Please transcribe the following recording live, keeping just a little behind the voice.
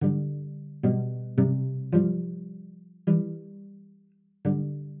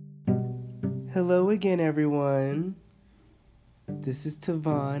Hello again, everyone. This is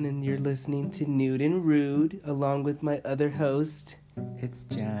Tavon, and you're listening to Nude and Rude, along with my other host. It's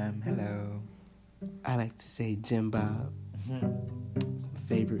Jam. Hello. I like to say Jim Bob. It's my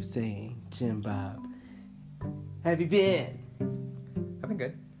favorite saying, Jim Bob. Have you been? I've been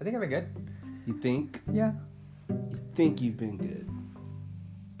good. I think I've been good. You think? Yeah. You think you've been good?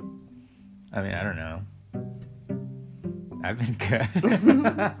 I mean, I don't know. I've been good.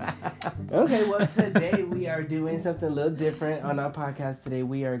 Okay, well, today we are doing something a little different on our podcast. Today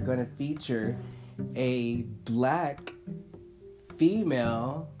we are going to feature a black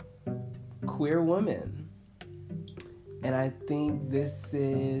female queer woman. And I think this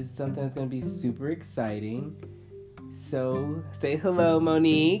is something that's going to be super exciting. So, say hello,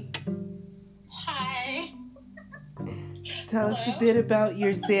 Monique. Hi. Tell us a Hello. bit about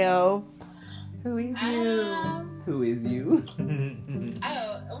yourself. Who is you? Who is you?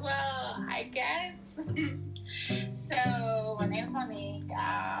 Well, I guess. So, my name's Monique.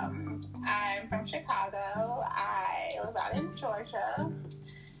 I'm from Chicago. I live out in Georgia.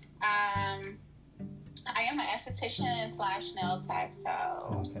 I am an esthetician / nail tech.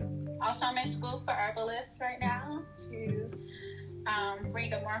 So, Okay. also I'm in school for herbalist right now to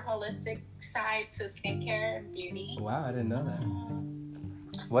bring a more holistic side to skincare and beauty. Wow, I didn't know that.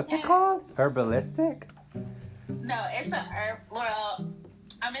 What's it called? Herbalistic? No, it's a herb. Well,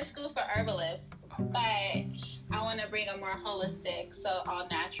 I'm in school for herbalist, but I want to bring a more holistic, so all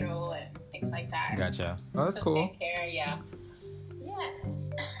natural and things like that. Gotcha. Oh, that's So cool. Skincare, yeah.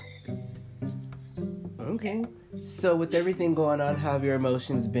 Okay. So with everything going on, how have your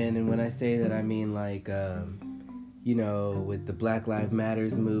emotions been? And when I say that, I mean like, with the Black Lives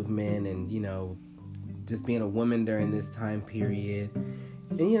Matters movement and, just being a woman during this time period.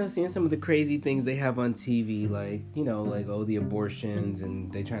 And, seeing some of the crazy things they have on TV, like, the abortions and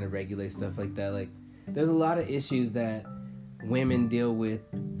they trying to regulate stuff like that. Like, there's a lot of issues that women deal with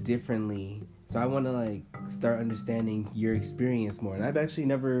differently. So I want to, start understanding your experience more. And I've actually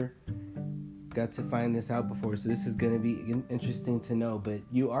never got to find this out before, so this is going to be interesting to know. But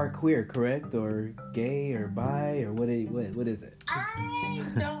you are queer, correct? Or gay or bi or what is it? I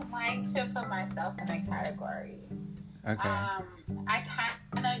don't like to put myself in a category. Okay. I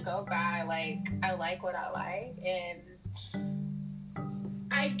kind of go by, I like what I like, and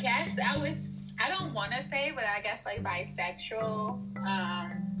I guess I don't want to say, but I guess, bisexual,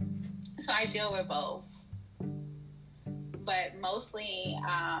 so I deal with both, but mostly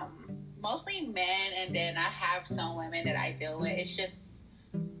men, and then I have some women that I deal with. It's just,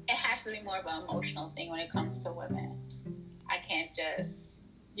 it has to be more of an emotional thing when it comes to women. I can't just,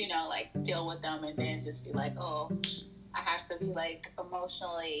 deal with them and then just be like, oh, I have to be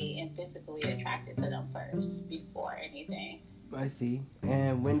emotionally and physically attracted to them first before anything. I see.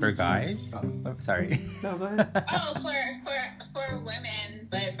 And when For guys? Oh, sorry. No, go ahead. Oh, for women,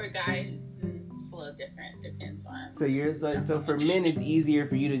 but for guys, it's a little different. Depends on. So you're so for men, it's easier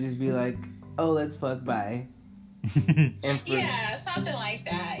for you to just be like, oh, let's fuck, bye. And for, Yeah, something like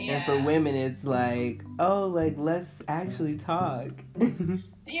that. Yeah. And for women, it's like, oh, let's actually talk.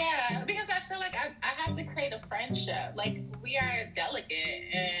 Yeah, because I feel like I have to create a friendship. We are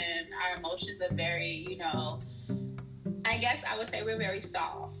delicate, and our emotions are very, I guess I would say we're very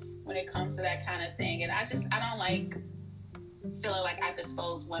soft when it comes to that kind of thing. And I don't like feeling like I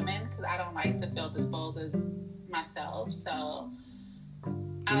dispose women, because I don't like to feel disposed as myself. So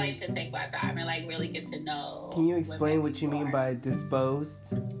I like to take my time and really get to know. Can you explain what you mean by disposed?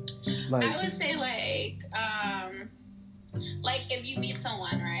 I would say if you meet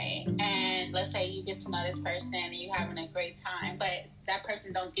someone, right, and let's say you get to know this person and you're having a great time, but that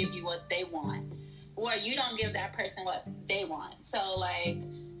person don't give you what they want, or you don't give that person what they want. So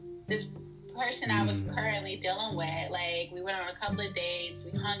this person I was currently dealing with, we went on a couple of dates,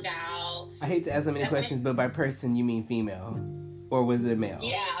 we hung out. I hate to ask so many questions, but by person you mean female, or was it a male?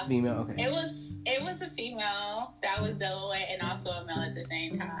 Yeah, female. Okay. It was a female that I was dealing with, and also a male at the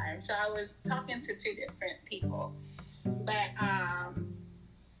same time. So I was talking to two different people. But I'm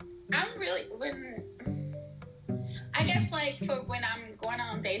really, I guess for when I'm going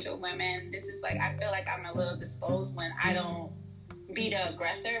on dates with women, this is I feel like I'm a little disposed when I don't be the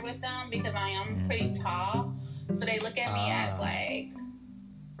aggressor with them, because I am pretty tall. So they look at me as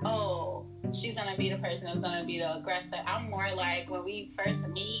oh, she's gonna be the person that's gonna be the aggressor. I'm more when we first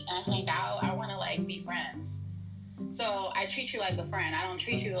meet and hang out, I want to be friends. So I treat you like a friend. I don't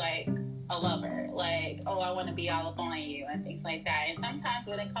treat you like a lover. Oh, I want to be all up on you and things like that. And sometimes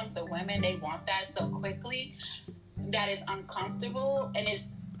when it comes to women, they want that so quickly that it's uncomfortable, and it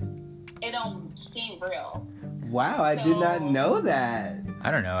don't seem real. Wow, I did not know that.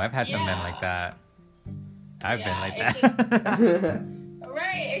 I don't know. I've had some men Yeah. like that. I've been like it's that.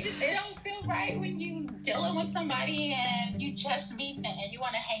 Right. It don't feel right when you dealing with somebody and you just meet them and you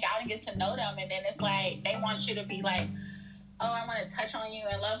want to hang out and get to know them, and then it's like they want you to be like, oh, I want to touch on you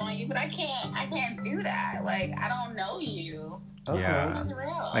and love on you, but I can't do that. Like, I don't know you. Okay. Yeah. It's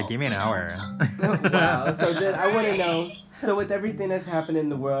real. Like, give me an hour. Wow. So then I want to Right. know. So with everything that's happened in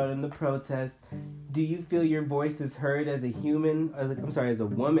the world and the protests, do you feel your voice is heard as a human? Or I'm sorry, as a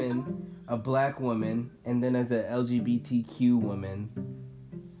woman, a black woman, and then as a LGBTQ woman?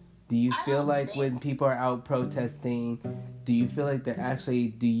 Do you I feel don't like think- when people are out protesting, do you feel like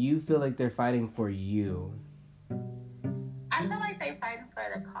they're fighting for you? I feel like they fighting for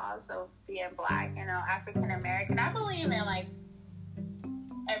the cause of being black, African American. I believe in like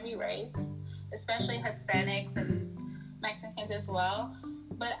every race, especially Hispanics and Mexicans as well.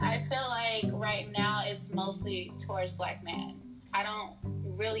 But I feel like right now it's mostly towards black men. I don't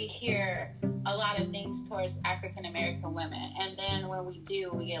really hear a lot of things towards African American women. And then when we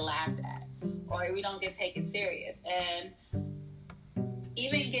do, we get laughed at or we don't get taken serious. And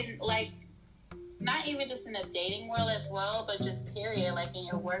even getting like, not even just in the dating world as well, but just period, like in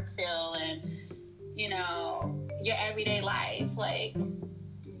your work field and, your everyday life, like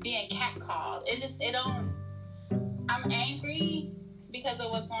being catcalled. I'm angry because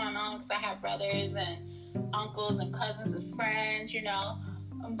of what's going on because I have brothers and uncles and cousins and friends,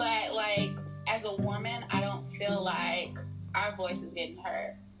 but like as a woman, I don't feel like our voice is getting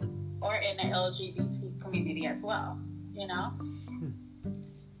heard or in the LGBT community as well,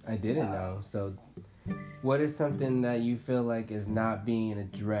 I didn't know. So what is something that you feel like is not being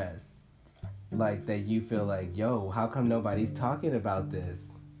addressed? Like that you feel like, yo, how come nobody's talking about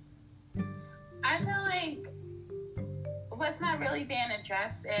this? I feel like what's not really being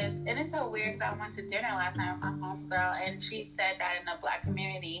addressed is, and it's so weird because I went to dinner last night with my homegirl, and she said that in the black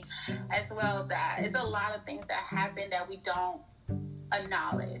community as well, that it's a lot of things that happen that we don't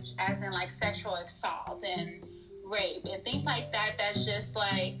acknowledge, as in like sexual assault and rape and things like that. That's just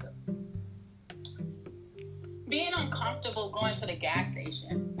like being uncomfortable going to the gas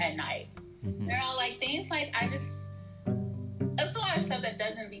station at night. Like things like there's a lot of stuff that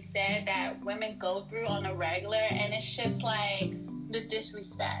doesn't be said that women go through on a regular, and it's just like the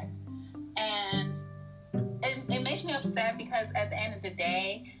disrespect. And it makes me upset because at the end of the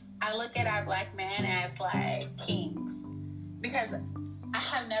day, I look at our black men as like kings because I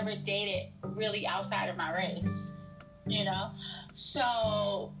have never dated really outside of my race,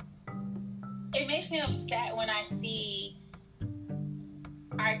 So it makes me upset when I see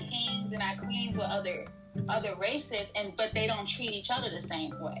our kings and our queens with other races, but they don't treat each other the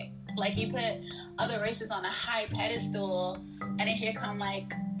same way. Like you put other races on a high pedestal, and then here come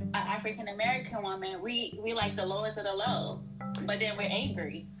like an African American woman. We like the lowest of the low, but then we're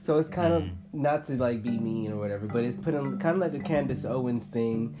angry. So it's kind of, not to like be mean or whatever, but it's putting kind of like a Candace Owens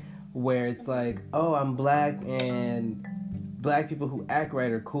thing where it's like, oh, I'm black and black people who act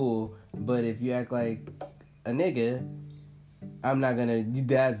right are cool, but if you act like a nigga, I'm not gonna,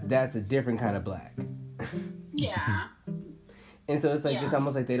 that's a different kind of black. Yeah. And so it's like, Yeah. it's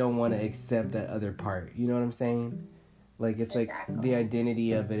almost like they don't want to accept that other part. You know what I'm saying? Like, it's Exactly. like the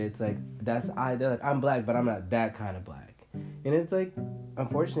identity of it. It's like, they're like, I'm black, but I'm not that kind of black. And it's like,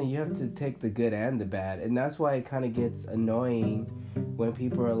 unfortunately, you have to take the good and the bad. And that's why it kind of gets annoying when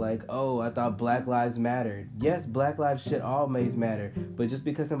people are like, oh, I thought Black Lives mattered. Yes, Black Lives should always matter. But just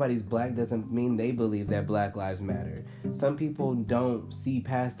because somebody's black doesn't mean they believe that Black Lives matter. Some people don't see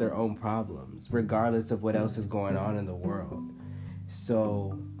past their own problems, regardless of what else is going on in the world.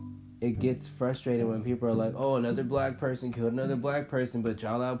 So it gets frustrating when people are like, oh, another black person killed another black person, but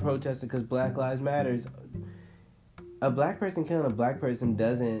y'all out protesting because Black Lives matters. A black person killing a black person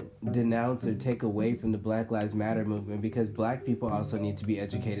doesn't denounce or take away from the Black Lives Matter movement, because black people also need to be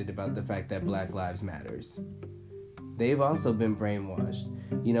educated about the fact that Black Lives matters. They've also been brainwashed.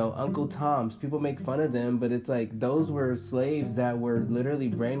 Uncle Toms, people make fun of them, but it's like those were slaves that were literally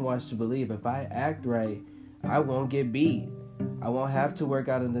brainwashed to believe if I act right, I won't get beat. I won't have to work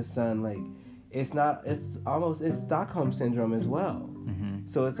out in the sun. Like, it's Stockholm syndrome as well.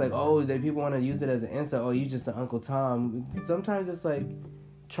 So it's like, oh, that people want to use it as an insult. Oh, you just an Uncle Tom. Sometimes it's like,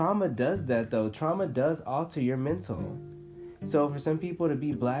 trauma does that, though. Trauma does alter your mental. So for some people to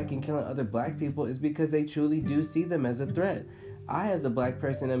be black and killing other black people is because they truly do see them as a threat. I, as a black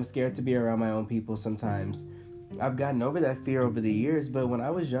person, am scared to be around my own people sometimes. I've gotten over that fear over the years, but when I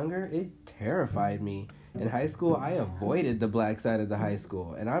was younger, it terrified me. In high school, I avoided the black side of the high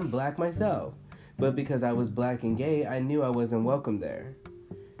school, and I'm black myself. But because I was black and gay, I knew I wasn't welcome there.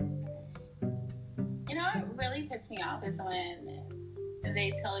 What really pissed me off is when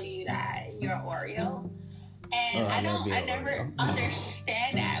they tell you that you're Oreo. And Oh, I love being never Oreo.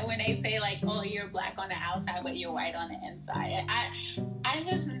 understand that when they say like, oh, you're black on the outside, but you're white on the inside. I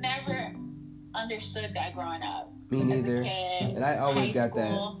just never understood that growing up. Me As a neither. kid, And I always high got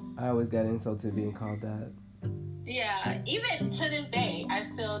school. that. I always got insulted being called that. Yeah, even to this day, I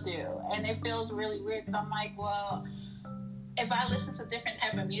still do. And it feels really weird because I'm like, well, if I listen to different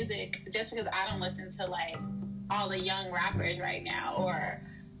type of music, just because I don't listen to like all the young rappers right now or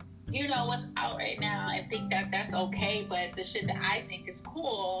you know what's out right now and think that that's okay, but the shit that I think is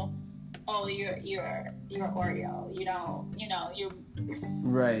cool, oh, you're Oreo, you're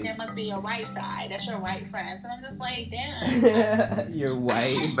Right. there must be your right side, that's your white friend. So I'm just like, damn. You're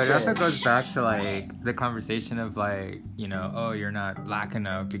white. But it also goes back to like the conversation of like, you know, oh, you're not black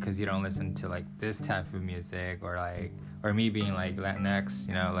enough because you don't listen to like this type of music, or like, or me being like Latinx,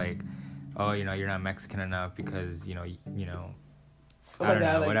 you know, like, oh, you know, you're not Mexican enough because you know. Oh I my don't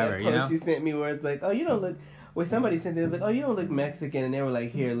god, know, like whatever, that you post know? you sent me where it's like, oh, you don't look. Where somebody sent it was like, oh, you don't look Mexican, and they were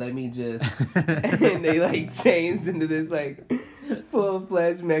like, here, let me just, and they like changed into this like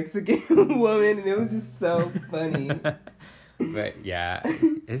full-fledged Mexican woman, and it was just so funny. But yeah,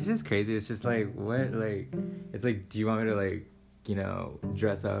 it's just crazy. It's just like, what, like, it's like, do you want me to like, you know,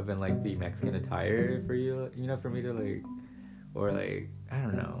 dress up in like the Mexican attire for you, you know, for me to like, or like, I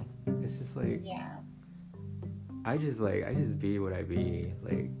don't know. It's just like, Yeah. I just be what I be,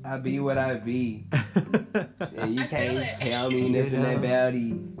 like. I be what I be, and you I feel can't it. tell me nothing You know? about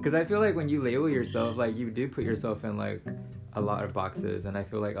it. Because I feel like when you label yourself, like, you do put yourself in like a lot of boxes, and I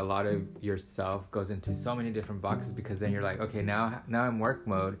feel like a lot of yourself goes into so many different boxes, because then you're like, okay, now I'm work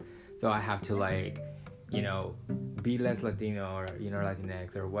mode, so I have to like, you know, be less Latino or, you know,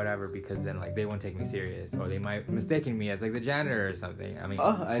 Latinx or whatever, because then like they won't take me serious, or they might mistaken me as like the janitor or something. I mean,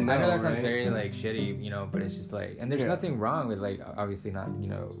 Oh, I know, that sounds right? very like shitty, you know, but it's just like, and there's Yeah. nothing wrong with like obviously not, you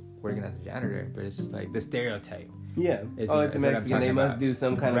know, working as a janitor, but it's just like the stereotype. Yeah. Is, Oh, you know, it's a is what I'm Mexican. They talking must about. do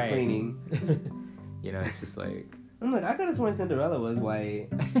some kind Right. of cleaning. You know, it's just like. I'm like, I could have sworn Cinderella was white.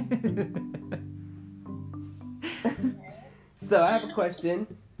 So I have a question.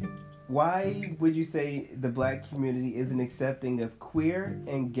 Why would you say the black community isn't accepting of queer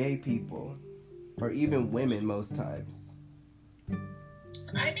and gay people, or even women most times?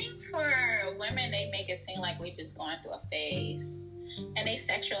 I think for women, they make it seem like we just going through a phase, and they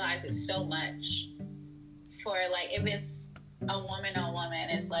sexualize it so much. For like, if it's a woman on woman,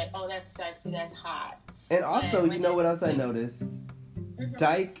 it's like, oh, that's sexy, that's hot. And also, Yeah, you know what else I women- noticed? Mhm.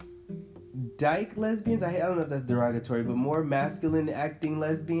 Dyke lesbians, I don't know if that's derogatory, but more masculine acting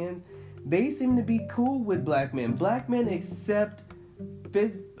lesbians, they seem to be cool with black men. Black men accept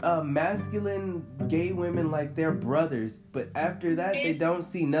masculine gay women like they're brothers, but after that, they don't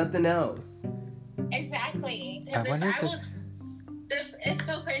see nothing else. Exactly. I wonder if Because it's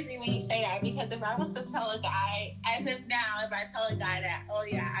so crazy when you say that, because if I was to tell a guy, as if now, if I tell a guy that, oh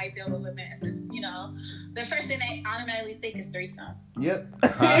yeah, I deal with women, this, you know, the first thing they automatically think is threesome. Yep.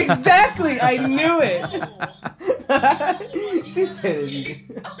 Exactly, I knew it. Oh, She said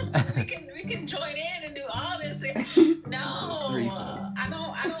it. we can join in and do all this. No, Threesome. I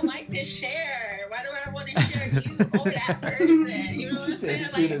don't like to share. Why do I want to share you over that person? You know what She I'm said saying?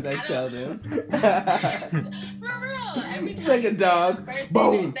 as soon as I don't- tell them. For real, every time Like a you say dog. the first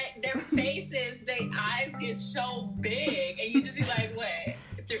Boom. thing, their faces, their eyes get so big, and you just be like, "What?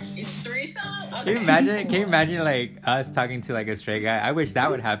 It's threesome?" Okay. Can you imagine like us talking to like a straight guy? I wish that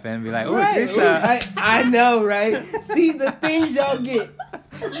would happen. Be like, oh, Right. this, Ooh, I know, right? See the things y'all get.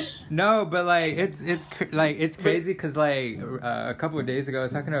 No, but like it's crazy because like a couple of days ago I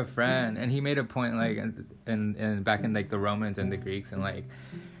was talking to a friend, and he made a point like in back in like the Romans and the Greeks, and like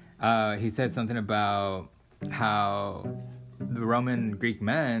he said something about how the Roman Greek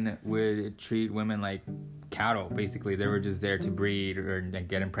men would treat women like cattle. Basically, they were just there to breed or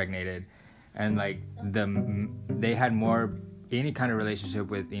get impregnated, and like they had more any kind of relationship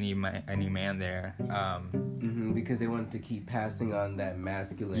with any man there. Because they wanted to keep passing on that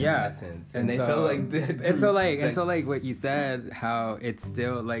masculine Yeah. essence, and And they so- felt like that. And so like what you said, how it's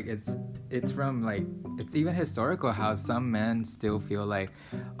still like it's from like it's even historical how some men still feel like,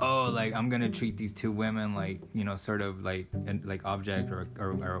 oh, like I'm gonna treat these two women like, you know, sort of like object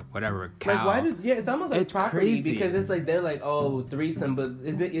or whatever, a cow. Like, why it's almost like It's property, crazy. because it's like they're like, oh, threesome, but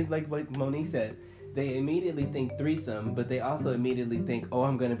it's like what Monique said. They immediately think threesome, but they also immediately think, oh,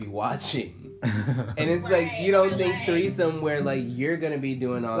 I'm gonna be watching. And it's like, Right, you don't or think like- threesome where like you're gonna be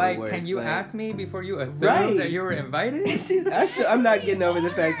doing all like, the work. can you like, ask me before you assume Right. that you were invited? I'm not getting over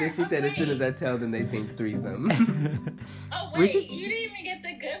the fact that she said as soon as I tell them they think threesome. Oh We wait, should- you didn't even get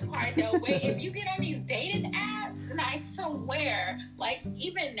the good part though. Wait, if you get on these dating apps, and I somewhere, like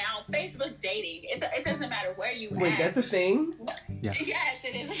even now, Facebook dating, it doesn't matter where you Wait, that's a thing? Yeah. Yes,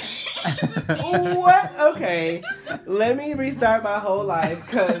 it is. What? Okay. Let me restart my whole life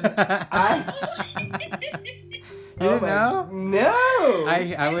because You didn't know? No.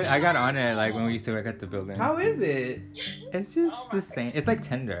 I got on it like when we used to work at the building. How is it? It's just Oh the same. It's like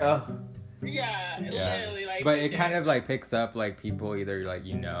Tinder. Oh, Yeah, Yeah. literally like. But it kind of like picks up like people either like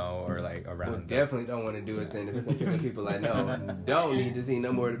or like around. well, definitely don't want to do it then if it's some people I know. Don't need to see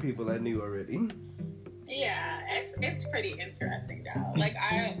no more of the people I knew already. Yeah, it's pretty interesting now. Like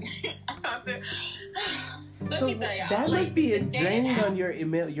I have to. Let So me tell y'all, that like, must be the a dating draining app- on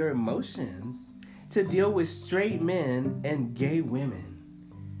your emotions to deal with straight men and gay women.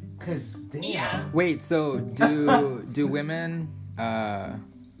 Cause damn. Yeah. Wait, so do women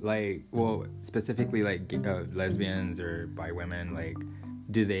like specifically like lesbians or bi women, like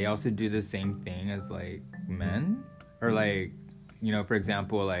do they also do the same thing as like men, or like, you know, for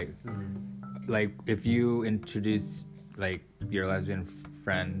example, like if you introduce like your lesbian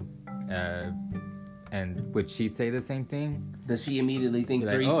friend and would she say the same thing? Does she immediately think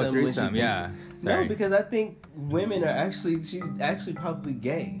Like, threesome? oh, when she threesome, thinks- yeah. Sorry. No, because I think women are she's actually probably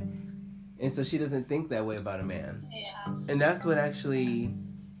gay. And so she doesn't think that way about a man. Yeah. And that's what actually,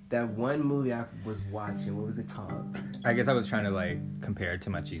 that one movie I was watching, what was it called? I guess I was trying to like compare it to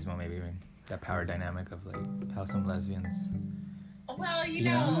machismo, maybe that power dynamic of like how some lesbians. Well, you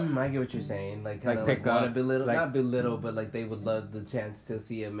Yeah. know. I get what you're saying. Like, kind of Like pick want to up, belittle, like- not belittle, but like they would love the chance to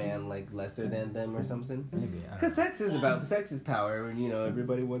see a man like lesser than them or something. Maybe. I don't Because sex is power, and you know,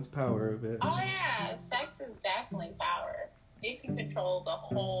 everybody wants power of it. Oh yeah, sex is definitely power. You can control the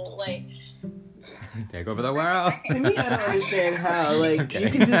whole like. Take over the world. To me, I don't understand how. Like, Okay. you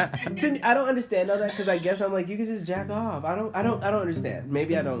can just. To me, I don't understand all that because I guess I'm like, you can just jack off. I don't understand.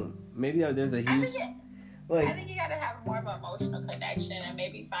 Maybe I don't. Maybe there's a I huge. think, Like, I think you gotta have more of an emotional connection and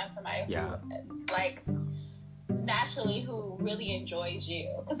maybe find somebody Yeah. who, like, naturally who really enjoys you.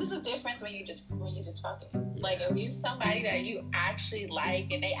 Because there's a difference when you just fucking. Like, if you somebody that you actually like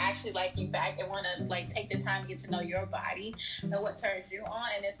and they actually like you back and want to like take the time to get to know your body and what turns you on,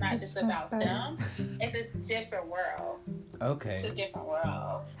 and it's not just about them. It's a different world. It's a okay. different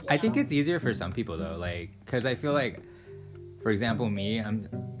world. you I think know? it's easier for some people though, like, cause I feel like, for example, me,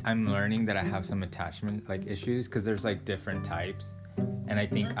 I'm learning that I have some attachment like issues, cause there's like different types, and I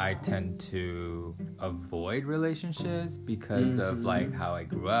think I tend to avoid relationships because of like how I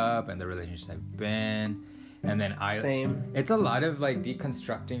grew up and the relationships I've been, and then Same. it's a lot of like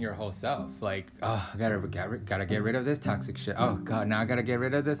deconstructing your whole self. Like, oh, I gotta get rid of this toxic shit. Oh God, now I gotta get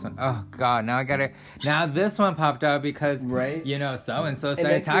rid of this one. Oh God, now this one popped up because Right. you know so and so And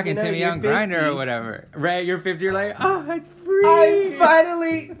started next thing talking you know, to me you're on Grindr 50. or whatever. Right, you're 50. You're like, oh, I'm free. I'm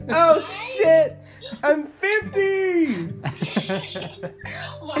finally. Oh shit! I'm 50.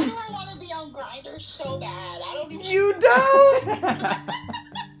 Why do I want to be on Grindr so bad? I don't even. You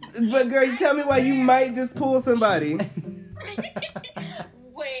don't. But girl, you tell me why you might just pull somebody.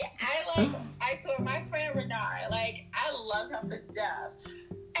 Wait, I told my friend Renard, like, I love him to death.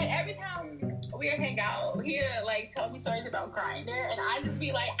 And every time we hang out, he like tell me stories about Grindr, and I just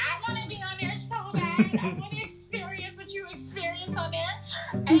be like, I want to be on there so bad. I want to experience what you experience on there.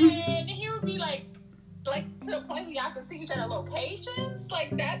 And he would be like to the point where y'all can see each other locations.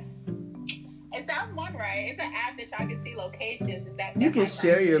 Like that's. Is that one right? It's an app that y'all can see locations. Is that You can that's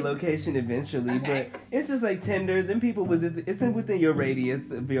share right? your location eventually, Okay. but it's just like Tinder. Then people it's within your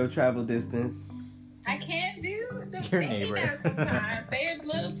radius of your travel distance. I can't do the Your dating neighbor. app sometimes. They're a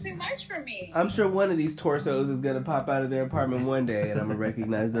little too much for me. I'm sure one of these torsos is gonna pop out of their apartment one day, and I'm gonna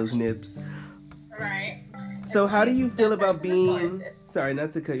recognize those nips. Right. So how do you feel That's about being? choices. Sorry,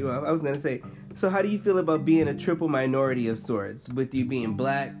 not to cut you off. I was gonna say. So how do you feel about being a triple minority of sorts, with you being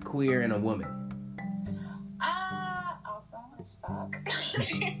black, queer, and a woman? Awesome as fuck.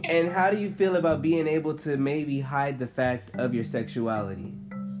 And how do you feel about being able to maybe hide the fact of your sexuality?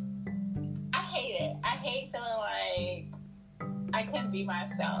 I hate it. I hate feeling like I couldn't be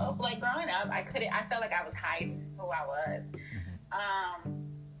myself. Like growing up, I felt like I was hiding who I was.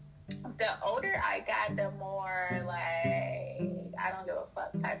 The older I got, the more like I don't give a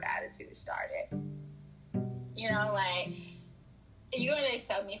fuck type attitude started. You know, like you're gonna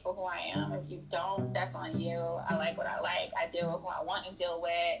accept me for who I am. If you don't, that's on you. I like what I like. I deal with who I want to deal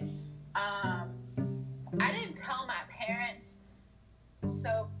with. I didn't tell my parents,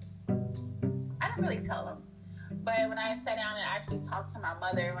 so I didn't really tell them. But when I sat down and actually talked to my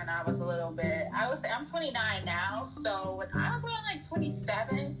mother when I was a little bit, I'm 29 now, so when I was around like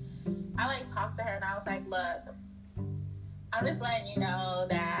 27, I like talked to her and I was like, look, I'm just letting you know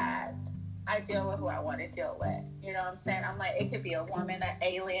that I deal with who I want to deal with. You know what I'm saying? I'm like, it could be a woman, an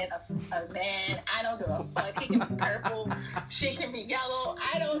alien, a man. I don't give a fuck. He can be purple. She can be yellow.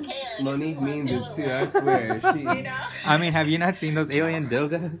 I don't care. Monique means it too, I swear. She... You know? I mean, have you not seen those alien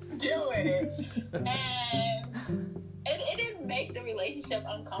dildos? Deal with it. And it didn't make the relationship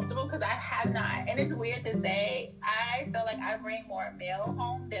uncomfortable because I have not. And it's weird to say, I feel like I bring more male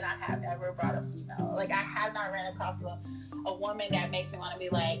home than I have ever brought a female. Like, I have not ran across a woman that makes me want to be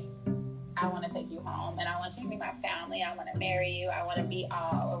like, I want to take you home and I want you to be my family. I want to marry you. I want to be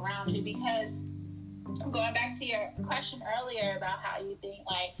all around you. Because going back to your question earlier about how you think,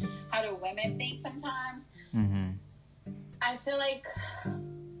 like, how do women think sometimes? Mm-hmm. I feel like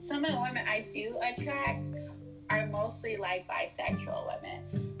some of the women I do attract are mostly like bisexual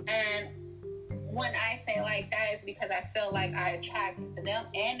women. And when I say like that, it's because I feel like I attract them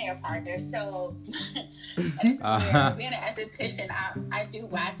and their partners. So, and it's weird. Being an esthetician, I do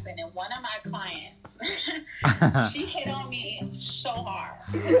waxing, and one of my clients, she hit on me so hard.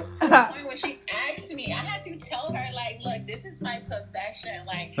 To the point where she asked me, I had to tell her, like, look, this is my profession.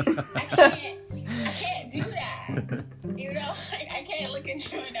 Like, I can't do that. You know, like, I can't look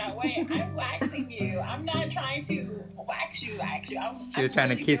at you in that way. I'm waxing you. I'm not trying to wax you, actually. She was trying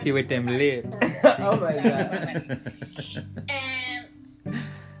to kiss you with them lips. Oh my God. And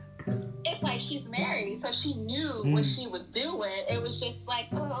it's like she's married, so she knew what she was doing. It was just like,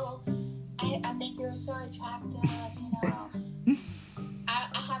 oh, I think you're so attractive, you know. I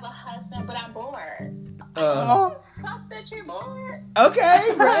have a husband, but I'm bored. Fuck that you're bored.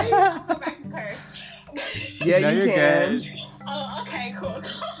 Okay, right? Go back to curse. Yeah, no, you can. Good. Oh, okay, cool.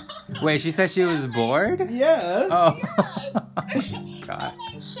 Wait, she said she was bored? Yeah. Oh. Yeah. God. I'm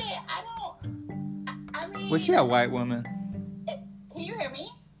like, shit, I mean... Was she a white woman? Can you hear me?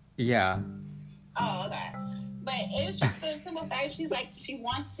 Yeah. Oh, okay. But it was just a simple fact. She's like, she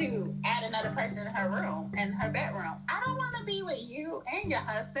wants to add another person in her room, in her bedroom. I don't want to be with you and your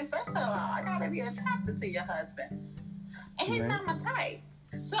husband. First of all, I got to be attracted to your husband. And he's not my type.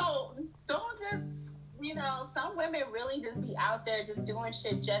 So don't just, you know, some women really just be out there just doing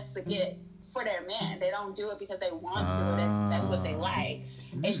shit just to get for their man. They don't do it because they want to. That's what they like.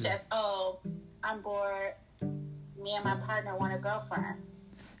 It's just, oh, I'm bored. Me and my partner want a girlfriend.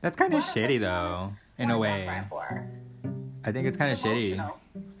 That's kind of shitty, though, in a way. I think it's kind of shitty.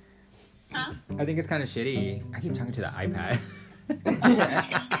 Huh? I think it's kind of shitty. I keep talking to the iPad.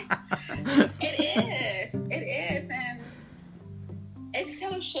 It is, and it's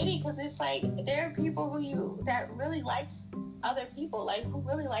so shitty because it's like there are people that really likes other people, like who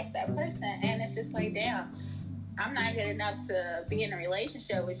really likes that person, and it's just like, damn, I'm not good enough to be in a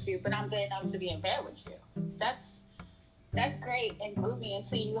relationship with you, but I'm good enough to be in bed with you. That's great and groovy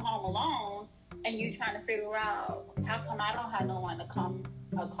until you home alone and you trying to figure out how come I don't have no one to come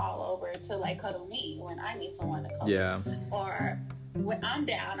a call over to like cuddle me when I need someone to cuddle. Yeah. Or when I'm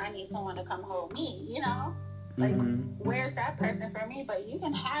down, I need someone to come hold me, you know? Like, where's that person for me? But you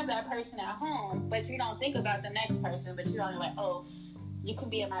can have that person at home, but you don't think about the next person, but you're only like, oh, you can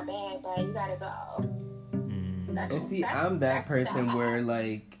be in my bed, but you gotta go. And see, I'm that person where,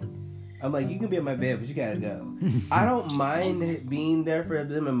 like, I'm like, you can be in my bed, but you gotta go. I don't mind being there for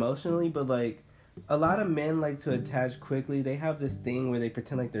them emotionally, but, like, a lot of men like to attach quickly. They have this thing where they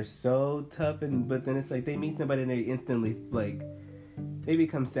pretend like they're so tough, but then it's like they meet somebody and they instantly, like, they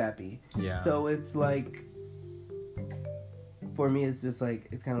become sappy. Yeah. So it's like, for me, it's just like,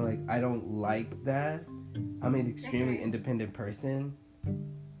 it's kind of like, I don't like that. I'm an extremely independent person.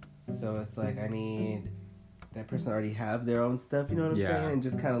 So it's like, I need that person already have their own stuff, you know what I'm saying? And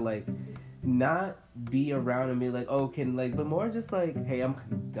just kind of like, not be around and be like, oh, can, like, but more just like, hey, I'm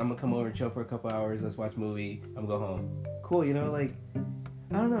gonna come over and chill for a couple hours, let's watch a movie, I'm gonna go home. Cool, you know, like,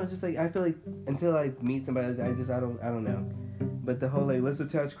 I don't know, just like, I feel like until I meet somebody, I don't know. But the whole, like, let's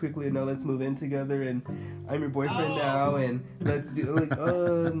attach quickly and now let's move in together and I'm your boyfriend now and let's do, like,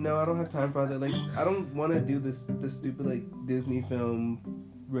 no, I don't have time for all that. Like, I don't want to do this stupid, like, Disney film,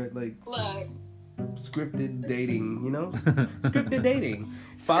 like, scripted dating, you know? Scripted dating.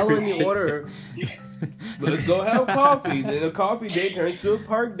 Following the order. Let's go have coffee. Then a coffee date turns to a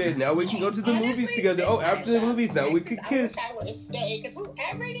park date. Now we can go to the movies together. Oh, after the movies, now we could kiss. I wish I would stay, because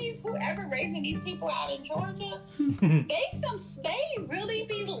whoever raising these people out in Georgia, they really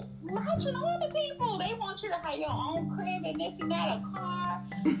be latching on to people. They want you to have your own crib and this and that, a car,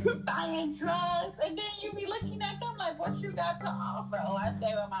 buying drugs, and then you be looking at them like, what you got to offer? Oh, I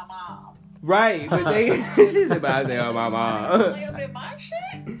stay with my mom. Right, but she said, but I stay with my mom. Play up in my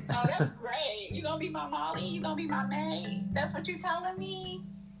shit? Oh, that's great. You gonna be my Molly? You gonna be my maid? That's what you telling me?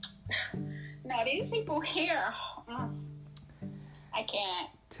 No, these people here, I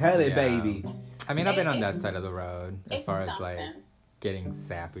can't. Tell it, Yeah. baby. I mean, I've been on that side of the road as It's far as like something. getting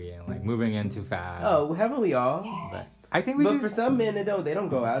sappy and like moving in too fast. Oh, haven't we all? But I think we But just. for some men, they don't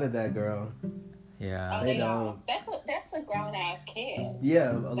go out of that, girl. Yeah. Oh, They they don't. don't. That's a grown ass kid.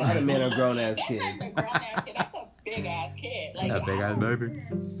 Yeah, a lot of men are grown ass That's kids. not a grown ass kid. That's a big ass kid. Like, A big ass baby.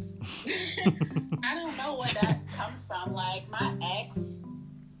 I don't know where that comes from. Like my ex,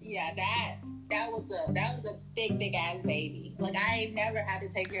 yeah, that was a big ass baby. Like I ain't never had to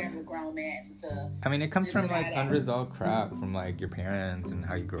take care of a grown man to. I mean, it comes from like Badass. unresolved crap from like your parents and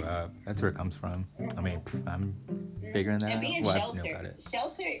how you grew up. That's where it comes from. I mean, I'm figuring that And out. being Well, I know about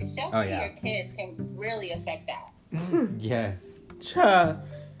sheltered, it. shelter Oh, yeah. your kids can really affect that. Yes. Cha,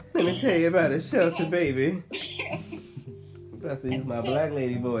 let me tell you about a shelter, baby. I'm about to use my black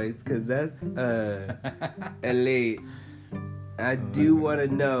lady voice, because that's elite. I do want to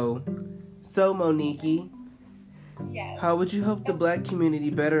know, so Monique, Yes. how would you help the black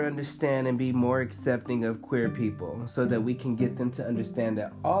community better understand and be more accepting of queer people so that we can get them to understand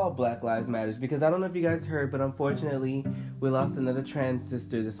that all Black Lives Matters? Because I don't know if you guys heard, but unfortunately, we lost another trans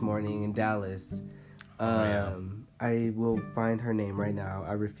sister this morning in Dallas. Yeah. I will find her name right now.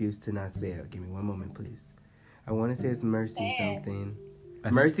 I refuse to not say it. Give me one moment, please. I want to say it's Mercy something.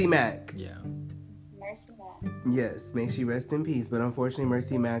 Mercy Mack. Yeah. Mercy Mack. Yes, may she rest in peace. But unfortunately,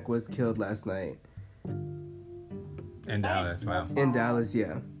 Mercy Mack was killed last night. In Dallas, wow. In Dallas,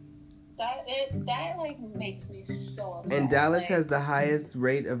 yeah. That like makes me so upset. And Dallas Like, has the highest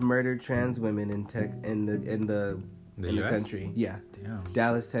rate of murdered trans women in the The US? country. Yeah, Damn.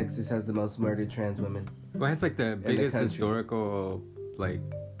 Dallas, Texas has the most murdered trans women. Well, it's like the biggest country. historical, like,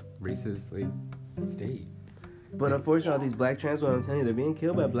 racist, like, state. But unfortunately, all these black trans women, I'm telling you, they're being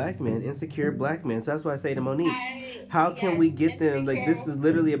killed by black men, insecure black men. So that's why I say to Monique, how can we get them? Like, this is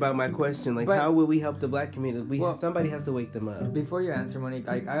literally about my question. Like, But- how will we help the black community? Well- Somebody has to wake them up. Before you answer, Monique,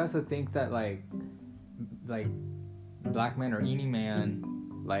 like, I also think that, like, black men or any man,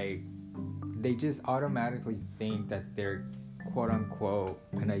 like, they just automatically think that they're quote-unquote,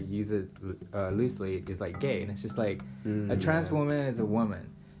 and I use it loosely, is, like, gay. And it's just, like, a trans woman is a woman.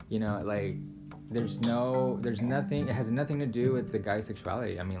 You know, like... There's nothing. It has nothing to do with the guy's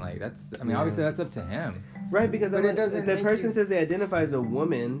sexuality. I mean, like obviously that's up to him. Right, because But it doesn't if the make person you- says they identify as a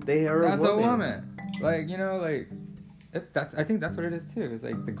woman, they are That's a woman. a woman. Like, you know, like that's. I think that's what it is too. It's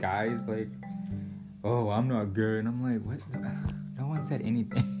like the guy's like, oh, I'm not gay, and I'm like, what? No one said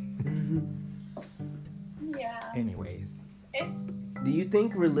anything. Yeah. Anyways, Do you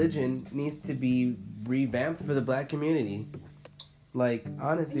think religion needs to be revamped for the black community? Like,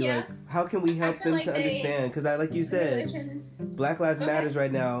 honestly, Yeah. like, how can we help feel them like to understand? Because like you said, religion. Black Lives Go ahead. Matters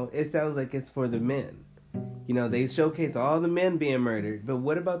right now, it sounds like it's for the men. You know, they showcase all the men being murdered, but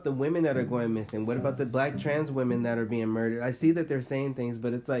what about the women that are going missing? What about the black trans women that are being murdered? I see that they're saying things,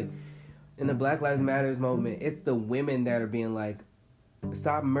 but it's like, in the Black Lives Matters movement, it's the women that are being like,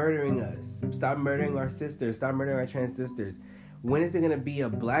 stop murdering us. Stop murdering our sisters. Stop murdering our trans sisters. When is it going to be a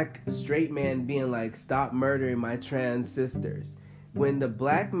black straight man being like, stop murdering my trans sisters? When the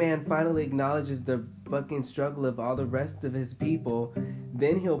black man finally acknowledges the fucking struggle of all the rest of his people,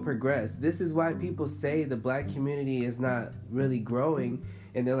 then he'll progress. This is why people say the black community is not really growing.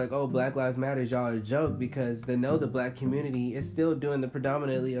 And they're like, oh, Black Lives Matter, y'all are a joke, because they know the black community is still doing the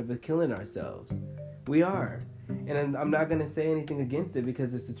predominantly of the killing ourselves. We are. And I'm not going to say anything against it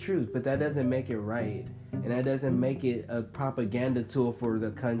because it's the truth, but that doesn't make it right. And that doesn't make it a propaganda tool for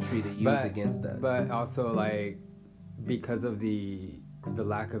the country to use against us. But also, like, because of the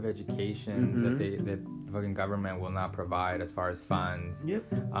lack of education that the fucking government will not provide as far as funds. Yep.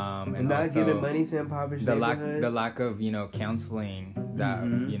 And not also giving money to impoverished neighborhoods. the lack of, you know, counseling that,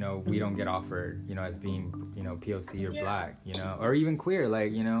 you know, we don't get offered, you know, as being, you know, POC or black, you know, or even queer,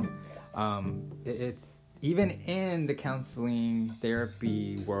 like, you know, it's even in the counseling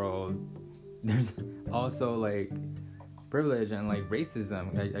therapy world, there's also like privilege and like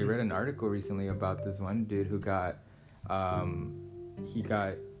racism. I read an article recently about this one dude who got he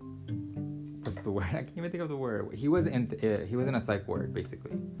got, what's the word? I can't even think of the word. He was in a psych ward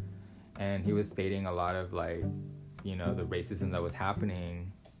basically, and he was stating a lot of like, you know, the racism that was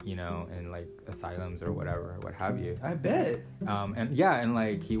happening, you know, in like asylums or whatever, what have you. I bet. And yeah, and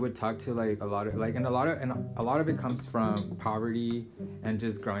like he would talk to like a lot of it comes from poverty and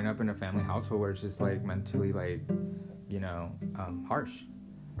just growing up in a family household where it's just like mentally like, you know, harsh.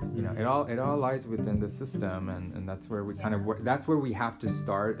 You know, it all lies within the system, and that's where we kind of that's where we have to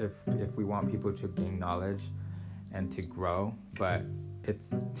start if we want people to gain knowledge and to grow. But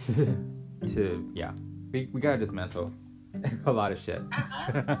it's we gotta dismantle a lot of shit.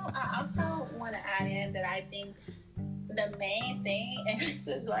 I also want to add in that I think the main thing, and this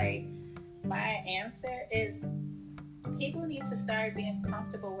is like my answer, is people need to start being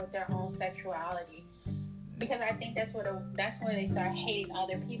comfortable with their own sexuality. Because I think that's where they start hating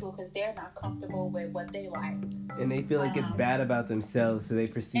other people, because they're not comfortable with what they like. And they feel like it's bad about themselves, so they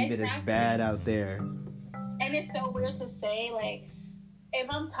perceive it as bad out there. And it's so weird to say, like, if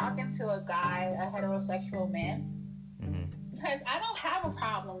I'm talking to a guy, a heterosexual man, because I don't have a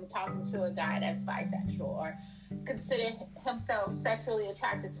problem talking to a guy that's bisexual or consider himself sexually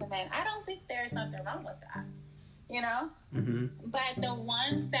attracted to men. I don't think there's nothing wrong with that, you know? Mm-hmm. But the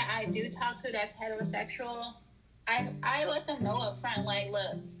ones that I do talk to that's heterosexual, I let them know up front, like,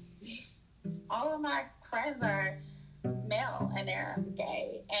 look, all of my friends are male and they're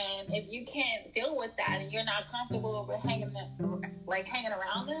gay, and if you can't deal with that and you're not comfortable with hanging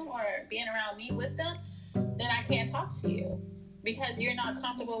around them or being around me with them, then I can't talk to you, because you're not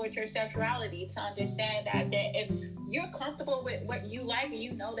comfortable with your sexuality, to understand that if you're comfortable with what you like and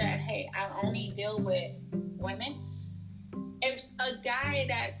you know that, hey, I only deal with women. If a guy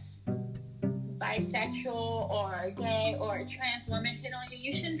that's bisexual or gay or a trans woman hit on you,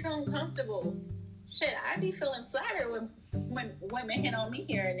 you shouldn't feel uncomfortable. Shit, I'd be feeling flattered when women hit on me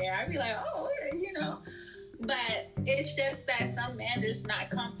here and there. I'd be like, oh, you know. But it's just that some men are just not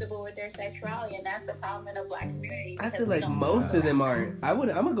comfortable with their sexuality, and that's the problem in the black community. I feel like most of them aren't. I'm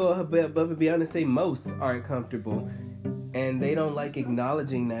gonna go above and beyond and say most aren't comfortable, and they don't like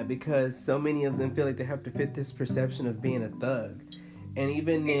acknowledging that, because so many of them feel like they have to fit this perception of being a thug. And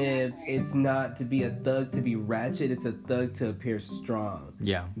even if it's not to be a thug to be ratchet, it's a thug to appear strong.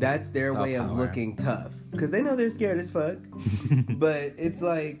 Yeah. That's their way of looking tough. Because they know they're scared as fuck. But it's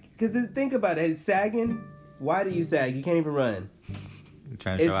like, because think about it, sagging, why do you sag? You can't even run. I'm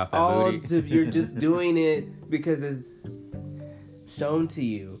trying to show off that booty. You're just doing it because it's shown to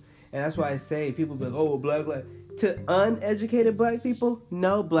you. And that's why I say, people be like, oh, well, black lives. To uneducated black people,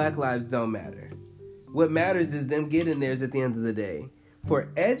 no, black lives don't matter. What matters is them getting theirs at the end of the day. For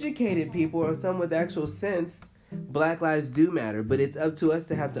educated people or some with actual sense, black lives do matter, but it's up to us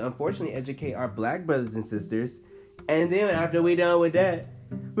to have to unfortunately educate our black brothers and sisters, and then after we done with that,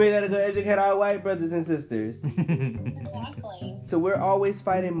 we gotta go educate our white brothers and sisters. Exactly. So we're always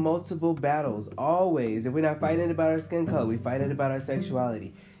fighting multiple battles, always. If we're not fighting about our skin color, we fighting about our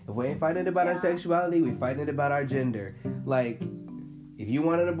sexuality. If we ain't fighting about our sexuality, we fighting about our gender. Like, if you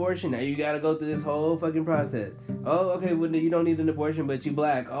want an abortion, now you gotta go through this whole fucking process. Oh, okay, well, you don't need an abortion, but you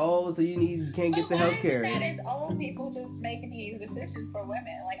black. Oh, so you can't get the health care. That is old people just making these decisions for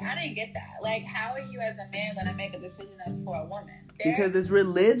women. Like, I didn't get that. Like, how are you as a man gonna make a decision that's for a woman? Because it's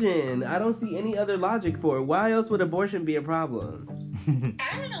religion. I don't see any other logic for it. Why else would abortion be a problem?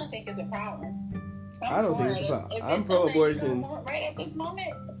 I don't think it's a problem. I don't think it's a problem. I'm pro-abortion. Right at this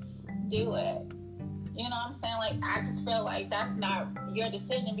moment, do it. You know what I'm saying? Like, I just feel like that's not your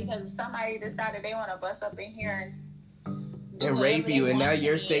decision, because if somebody decided they want to bust up in here and rape you, and now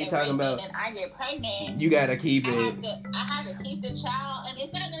your state talking about, and I get pregnant, you gotta keep it. I have to keep the child, and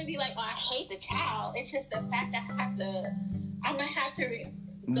it's not gonna be like, oh, I hate the child. It's just the fact that I'm gonna have to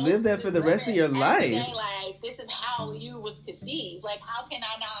live that for the rest of your life. Day, like, this is how you was conceived. Like, how can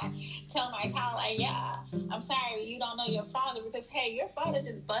I not tell my child, like, yeah, I'm sorry, you don't know your father, because, hey, your father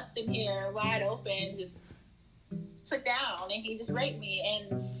just busted here wide open, just sit down, and he just raped me,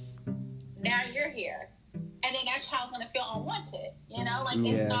 and now you're here. And then that child's going to feel unwanted, you know? Like,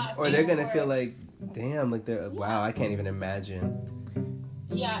 it's not... Or they're going to feel like, damn, like, wow, I can't even imagine.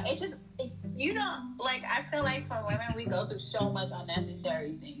 Yeah, it's just... You don't, like, I feel like for women, we go through so much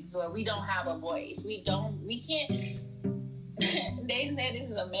unnecessary things where we don't have a voice. We can't, they say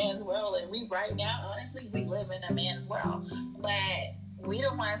this is a man's world, and we right now, honestly, we live in a man's world. But we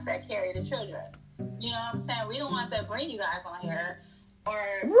the ones that carry the children. You know what I'm saying? We the ones that bring you guys on here, or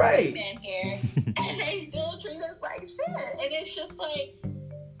right. men here, and they still treat us like shit. And it's just like,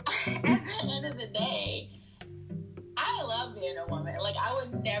 at the end of the day, I love being a woman. Like, I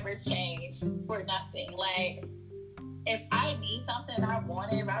would never change for nothing. Like, if I need something, I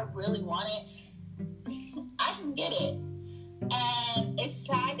want it, if I really want it, I can get it. And it's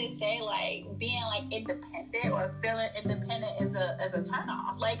sad to say, like, being, like, independent or feeling independent is a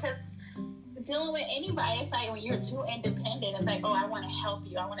turn-off. Like, because dealing with anybody, it's like when you're too independent, it's like, oh, I want to help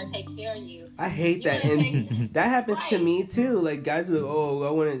you, I want to take care of you. I hate that, and that happens to me too. Like, guys are like, oh,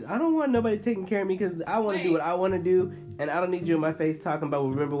 I don't want nobody taking care of me because I want to do what I want to do, and I don't need you in my face talking about,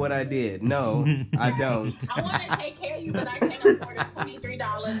 well, remember what I did. No, I don't. I want to take care of you, but I can't afford a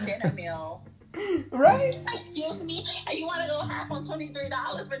 $23 dinner meal. Right? Excuse me? And you want to go half on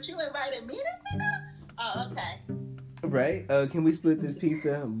 $23, but you invited me to dinner? Oh, okay. Right? Can we split this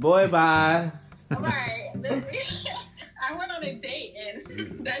pizza? Boy, bye. All right. I went on a date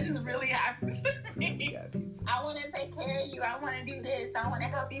and that just really happened to me. I want to take care of you. I want to do this. I want to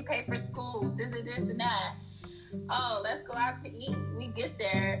help you pay for school. This and that. Oh, let's go out to eat. We get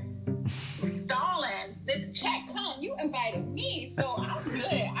there, stalling. The check come. You invited me, so I'm good.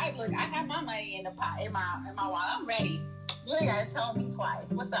 I have my money in my wallet. I'm ready. You ain't gotta tell me twice.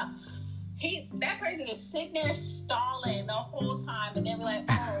 What's up? That person is sitting there stalling the whole time, and then we're like,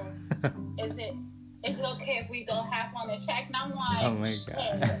 oh, is it okay if we go half on the check? And I'm like, oh my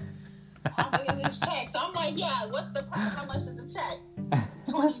god. How much is this check? So I'm like, yeah, what's the price? How much is the check?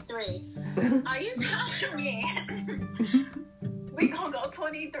 23. Are you telling me we gonna go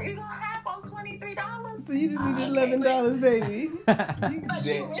 23? We gonna half on $23? So you just need $11, baby. But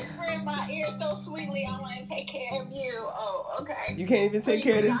you whisper in my ear so sweetly, I want to take care of you. Oh, okay. You can't even take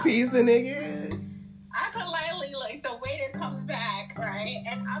care of this pizza, nigga. I politely, like, the waiter comes back, right?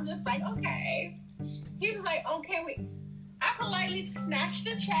 And I'm just like, okay. He was like, okay, I politely snatched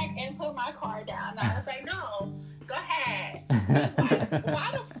the check and put my card down. I was like, no, go ahead.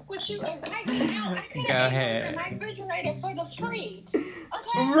 Why the fuck would you invite me out? I could have been in my refrigerator for the free.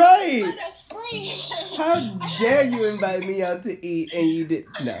 Okay? Right. For the free. How dare you invite me out to eat and you did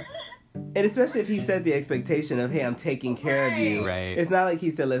no. And especially if he set the expectation of, hey, I'm taking care of you. Right. It's not like he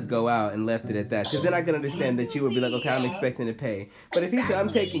said, let's go out and left it at that. Because then I can understand that you would be like, okay, I'm expecting to pay. But if he said, I'm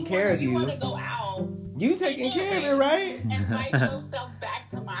taking care of you, you taking care of it, right? Invite yourself back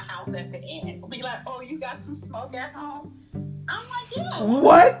to my house at the end. Be like, oh, you got some smoke at home? I'm like, yeah.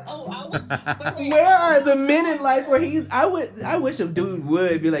 What? Oh, where are the men in life where I wish a dude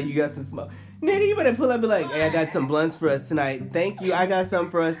would be like, you got some smoke. Nigga, you better pull up and be like, hey, I got some blunts for us tonight. Thank you. I got some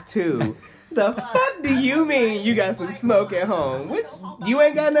for us too. The fuck do you mean you got some smoke at home? What? You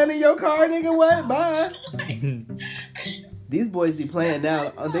ain't got none in your car, nigga? What? Bye. These boys be playing now.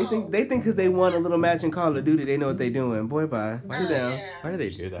 They think because they won a little match in Call of Duty, they know what they doing. Boy, bye. Sit down. Why do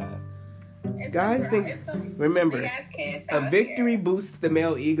they do that? Guys think, remember, a victory boosts the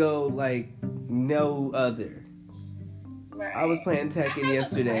male ego like no other. Right. I was playing Tekken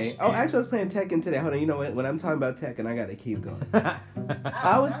yesterday. Oh, actually, I was playing Tekken today. Hold on, you know what? When I'm talking about Tekken, I gotta keep going.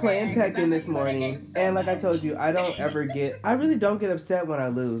 I was playing Tekken this morning, and like I told you, I really don't get upset when I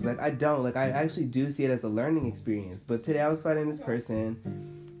lose. Like, I don't. Like, I actually do see it as a learning experience. But today I was fighting this person,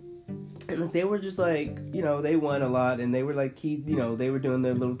 and they were just like, you know, they won a lot, and they were like, they were doing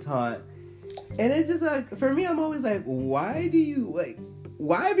their little taunt. And it's just like, for me, I'm always like, why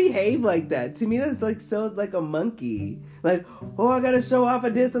behave like that? To me, that's like so like a monkey. Like, oh, I gotta show off I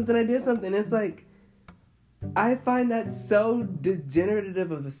did something. It's like, I find that so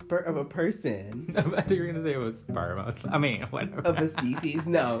degenerative of a person. I thought you were gonna say it was sperm. Whatever. Of a species,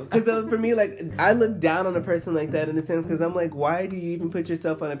 no. Because for me, like, I look down on a person like that in a sense, because I'm like, why do you even put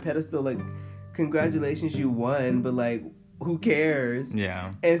yourself on a pedestal? Like, congratulations, you won, but like, who cares?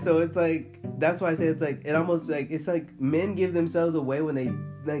 Yeah. And so it's like, that's why I say it's like, it's like men give themselves away when they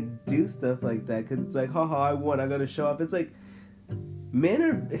like do stuff like that, because it's like, haha, I won, I gotta show up. It's like,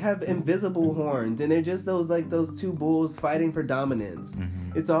 men have invisible horns, and they're just those two bulls fighting for dominance.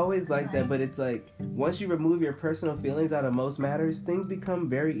 Mm-hmm. It's always like that, but it's like, once you remove your personal feelings out of most matters, things become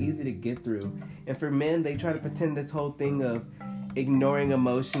very easy to get through. And for men, they try to pretend this whole thing of ignoring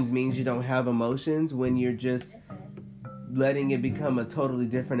emotions means you don't have emotions, when you're just letting it become a totally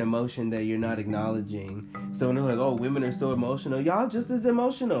different emotion that you're not acknowledging. So when they're like, oh, women are so emotional, y'all just as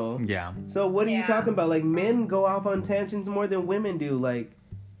emotional. Yeah. So what are you talking about? Like, men go off on tangents more than women do. Like,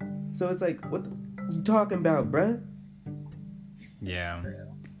 so it's like, what you talking about, bruh? Yeah.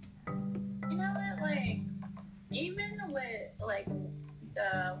 You know what? Like, even with like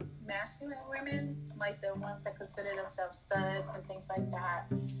the masculine women, like the ones that consider themselves studs and things like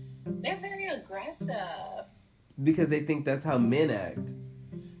that, they're very aggressive. Because they think that's how men act.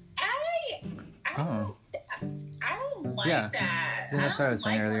 I don't like that. Yeah, that's what I was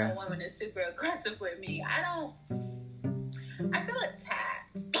saying earlier. When a woman is super aggressive with me. I feel attacked.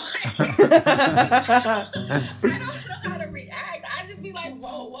 I don't know how to react. I just be like,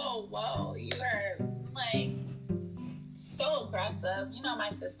 whoa, you are like so aggressive. You know, my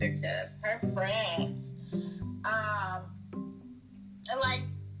sister Tiff, her friend, and like,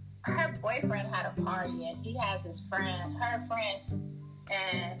 her boyfriend had a party, and he has her friends,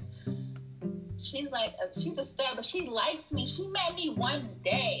 and she's like, she's a stud, but she likes me. She met me one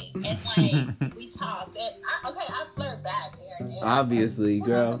day, and like, we talked, and I flirt back here and there. Obviously,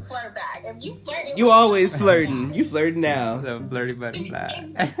 girl. Flirt back. If you flirt, you always flirting. You flirting now. The flirty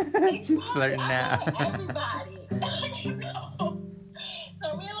butterfly. She's flirting now. Everybody.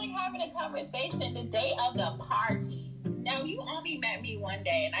 So we're like having a conversation the day of the party. Now you on homie met me one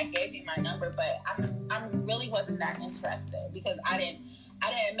day and I gave him my number, but I really wasn't that interested because I didn't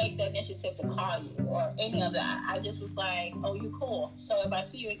make the initiative to call you or any of that. I just was like, oh, you cool. So if I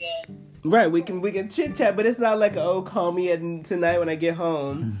see you again, right, we can chit chat, but it's not like, oh, call me tonight when I get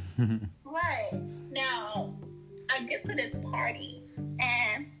home. Right. Now, I get to this party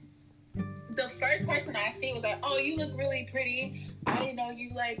and the first person I see was like, oh, you look really pretty. I didn't know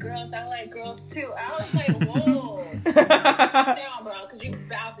you like girls. I like girls too. I was like, whoa. Calm down, bro, because you're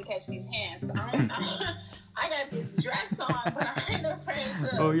about to catch these hands. I got this dress on, but I ain't afraid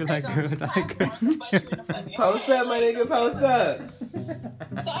to. Oh, you like girls? I like girls. Post up, my nigga, post up.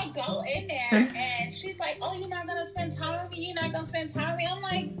 So I go in there, and she's like, oh, you're not going to spend time with me? You're not going to spend time with me? I'm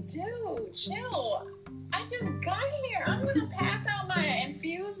like, dude, chill. I just got here. I'm going to pass out my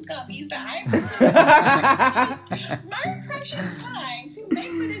infused gummies that my precious time to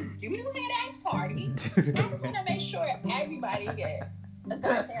make for this doodle-head-ass party. I'm going to make sure everybody gets a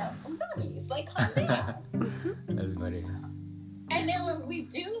goddamn gummies. Like, calm down. That's funny. And then when we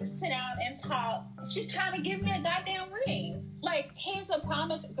do sit down and talk, she's trying to give me a goddamn ring. Like, here's a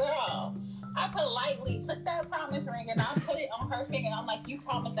promise, girl. I politely took that promise ring and I put it on her finger. And I'm like, you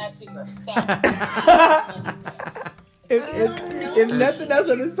promised that to yourself. if nothing else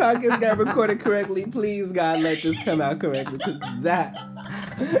on this podcast got recorded correctly, please, God, let this come out correctly. Because that...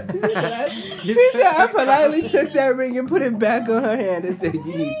 she said I politely took that ring and put it back on her hand and said, you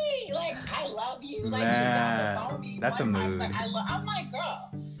need... Like, I love you. Like, Man, she got me that's a mood. Like, I'm like,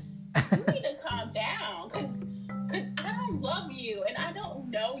 girl, you need to calm down. Because I don't love you. And I don't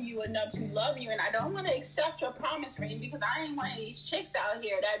know you enough to love you. And I don't want to accept your promise ring because I ain't one of these chicks out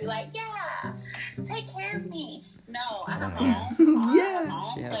here that'd be like, yeah, take care of me. No, I'm home.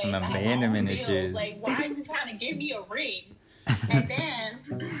 Yeah. She has some abandonment issues. Like, why are you trying to give me a ring? And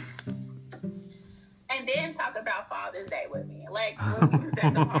then talk about Father's Day with me. Like, when we was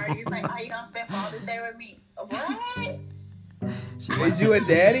at the party, it's like, are you gonna spend Father's Day with me? What? Is you a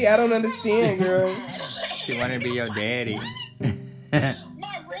daddy? I don't understand, girl. She wanted to be your daddy.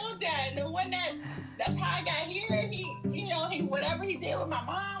 My real dad, the one that's how I got here. He whatever he did with my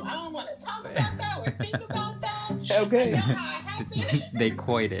mom, I don't want to talk about that or think about that. Okay. How it happened. They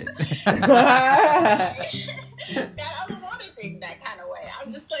coited. That I don't want to think that kind of way.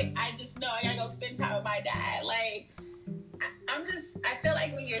 I'm just like, I just know I gotta go spend time with my dad. Like, I feel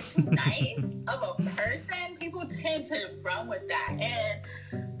like when you're too nice of a person, people tend to run with that. And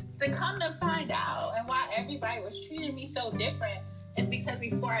to come to find out, and why everybody was treating me so different, is because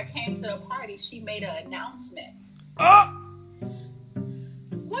before I came to the party, she made an announcement. Oh!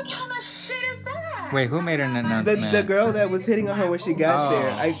 What kind of shit is that? Wait, who made an announcement? The girl that was hitting on her when she got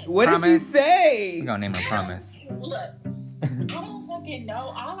there. What Promise? did she say? I'm gonna name her Promise. Look, I don't fucking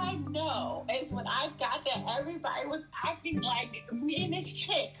know. All I know is when I got there, everybody was acting like me and this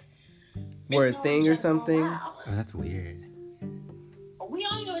chick Were a thing or something? Oh, that's weird. We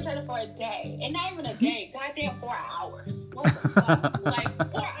only knew each other for a day. And not even a day. Goddamn 4 hours. What the fuck?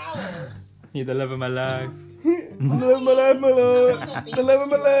 Like, 4 hours. You're the love of my life. Live my life, my love. The love of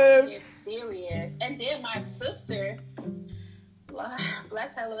my life. It's serious. And then my sister,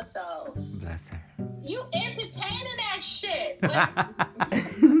 bless her little soul. Bless her. You entertaining that shit. Like,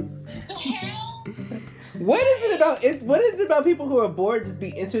 the hell? What is it about people who are bored just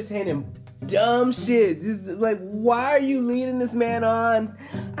be entertaining dumb shit? Just like, why are you leading this man on?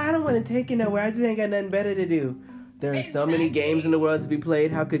 I don't want to take you nowhere. I just ain't got nothing better to do. There are so many games in the world to be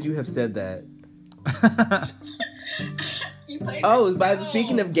played. How could you have said that?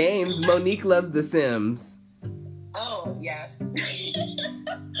 Speaking of games, Monique loves The Sims. Oh, yes.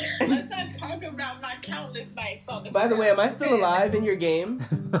 Let's not talk about my countless nights on the By the way, am I still alive in your game?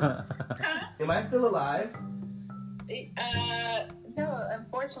 Huh? Am I still alive? No,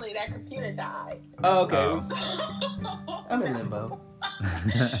 unfortunately, that computer died. Oh, okay. Oh. I'm in limbo.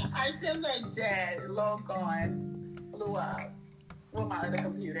 Our Sims are dead, long gone, blew up with my other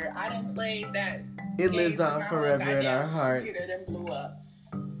computer. I didn't play that. It lives on forever in our hearts. Computer then blew up.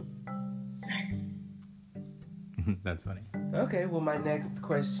 That's funny. Okay, well, my next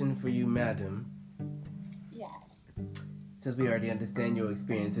question for you, madam. Yeah. Since we already understand your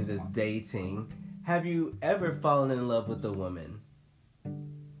experiences as dating, have you ever fallen in love with a woman?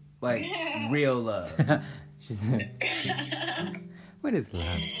 Like, real love? She said, what is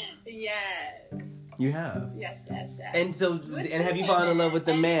love? Yes. You have? Yes. And so, and have you fallen in love with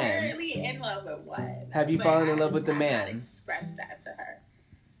the man? I'm currently in love with one. Have you fallen in love with the man? I have not expressed that to her.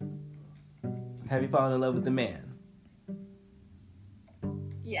 Have you fallen in love with the man?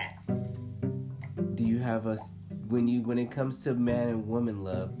 Yes. Do you have when it comes to man and woman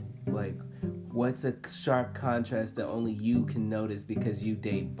love, Like, what's a sharp contrast that only you can notice because you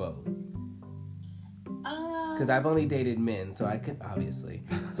date both? Because I've only dated men, so I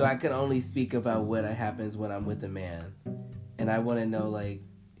can only speak about what happens when I'm with a man, and I want to know like,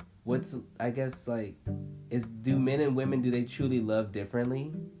 do men and women, do they truly love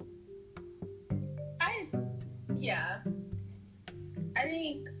differently? I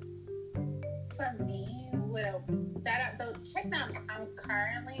think for me, the chick that I'm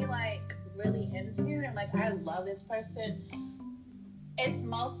currently like really into and like I love this person, it's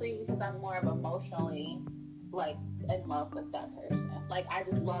mostly because I'm more of emotionally like in love with that person. Like I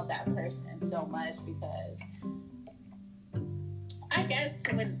just love that person so much because I guess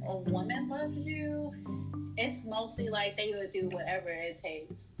when a woman loves you, it's mostly like they would do whatever it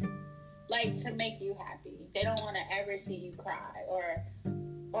takes, like to make you happy. They don't want to ever see you cry or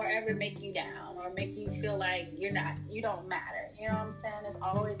ever make you down or make you feel like you don't matter. You know what I'm saying? It's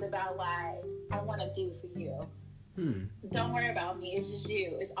always about like, I want to do for you. Don't worry about me. It's just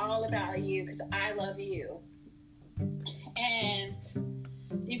you. It's all about you because I love you. And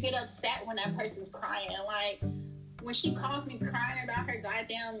you get upset when that person's crying. Like, when she calls me crying about her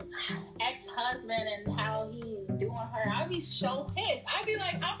goddamn ex-husband and how he's doing her, I'd be so pissed. I'd be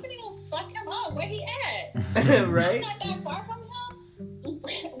like, I'm gonna go fuck him up. Where he at? Right? I'm not that far from him.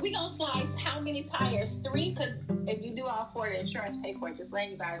 We gonna slide how many tires? 3? Because if you do all 4, the insurance pay for it. Just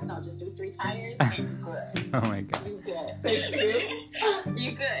letting you guys know. Just do 3 tires and you're good. Oh my god. You good. Thank you.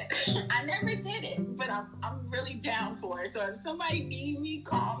 You good. I never did it, but I'm really down for it. So if somebody need me,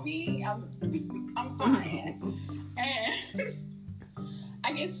 call me. I'm fine. And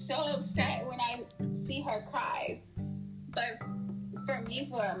I get so upset when I see her cry. But for me,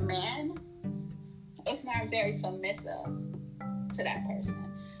 for a man, it's not very submissive to that person.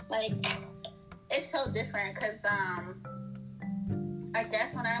 Like, it's so different because I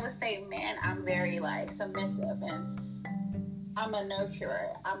guess when I would say man, I'm very like submissive and I'm a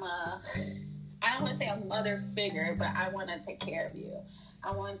nurturer. I don't want to say a mother figure, but I want to take care of you.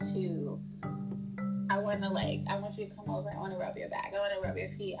 I want you to come over. I want to rub your back. I want to rub your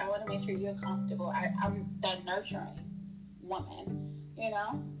feet. I want to make sure you're comfortable. I'm that nurturing woman, you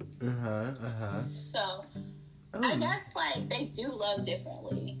know? So, I guess, like, they do love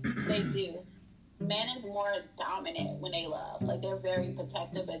differently. They do. Men is more dominant when they love. Like, they're very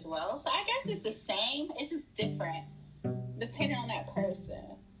protective as well. So, I guess it's the same. It's just different, depending on that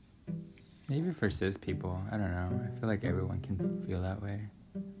person. Maybe for cis people, I don't know. I feel like everyone can feel that way.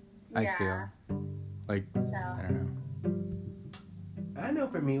 Yeah. I feel like, I don't know. I know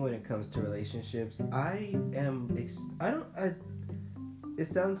for me when it comes to relationships, it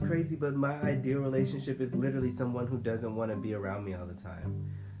sounds crazy, but my ideal relationship is literally someone who doesn't want to be around me all the time.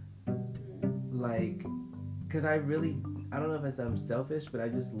 Like, because I don't know if I'm selfish, but I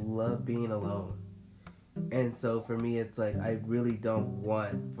just love being alone. And so for me, it's like, I really don't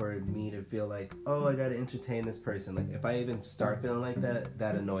want for me to feel like, oh, I got to entertain this person. Like, if I even start feeling like that,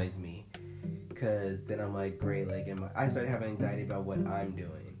 that annoys me. Because then I'm like, great, like, I start having anxiety about what I'm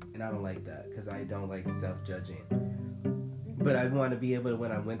doing. And I don't like that, because I don't like self-judging. But I want to be able to,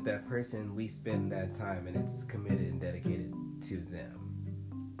 when I'm with that person, we spend that time and it's committed and dedicated to them.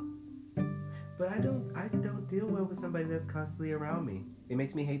 But I don't deal well with somebody that's constantly around me. It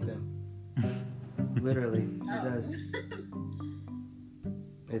makes me hate them. Literally, it does.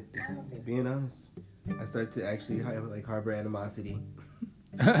 Being honest, I start to actually harbor animosity.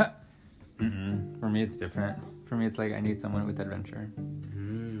 For me, it's different. For me, it's like I need someone with adventure.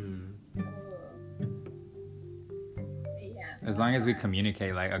 As long as we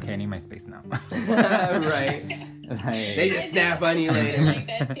communicate, like, okay, I need my space now. Right. Like, they just snap on you later. Like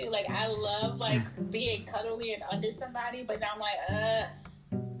that too. Like, I love like being cuddly and under somebody, but now I'm like,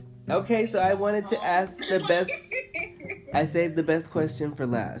 Okay, so I wanted to ask the best. I saved the best question for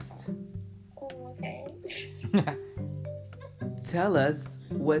last. Oh, okay. Tell us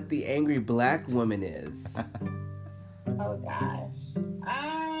what the angry black woman is. Oh gosh.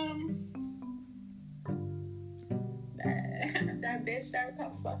 That bitch that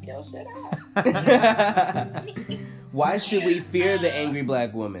come fuck your shit up. Why should we fear the angry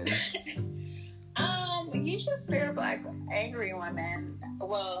black woman? You should fear angry women.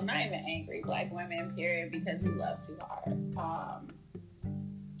 Well, not even angry black women, period, because we love too hard.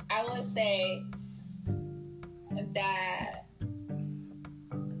 I would say that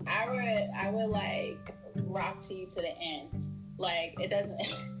I would like rock to you to the end. Like, it doesn't.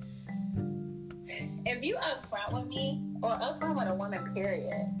 If you upfront with me, or upfront with a woman,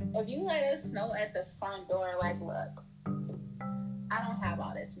 period, if you let us know at the front door, like, look, I don't have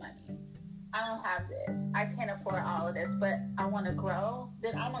all this money. I I don't have this. I can't afford all of this, but I want to grow.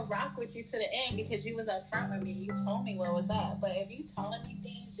 Then I'm gonna rock with you to the end because you was up front with me. You told me what was up. But if you telling me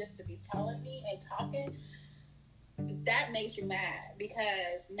things just to be telling me and talking, that makes you mad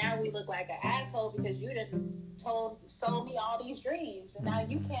because now we look like an asshole because you done sold me all these dreams and now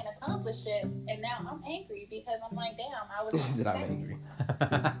you can't accomplish it, and now I'm angry because I'm like, damn, I was She said I'm expecting.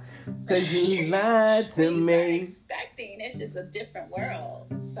 angry. Because you lied to me. Expecting. It's just a different world.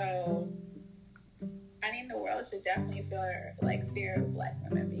 So I think the world should definitely feel like fear of Black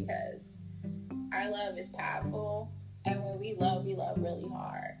women because our love is powerful, and when we love really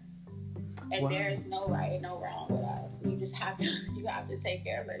hard. And there is no right and no wrong with us. You just have to take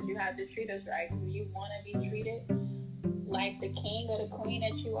care of us. You have to treat us right. If you want to be treated like the king or the queen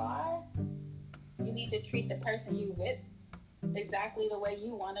that you are, you need to treat the person you with exactly the way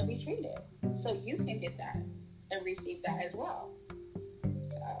you want to be treated, so you can get that and receive that as well.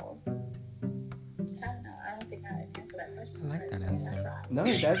 So I don't know. I don't think I answered that question. I like that answer. No,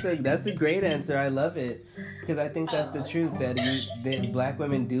 that's a great answer. I love it because I think that's the truth that Black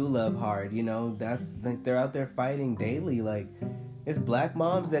women do love hard. You know, that's like they're out there fighting daily. Like it's Black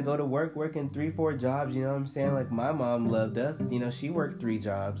moms that go to working 3-4 jobs. You know what I'm saying? Like my mom loved us. You know, she worked 3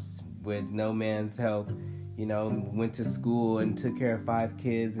 jobs with no man's help. You know, went to school and took care of 5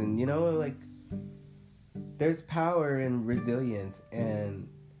 kids, and you know, like there's power in resilience, and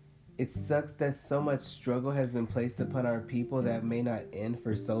it sucks that so much struggle has been placed upon our people that may not end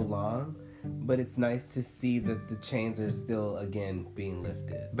for so long, but it's nice to see that the chains are still, again, being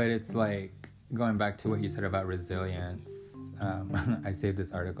lifted. But it's like, going back to what you said about resilience, I saved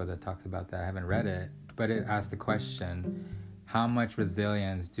this article that talks about that. I haven't read it, but it asked the question, how much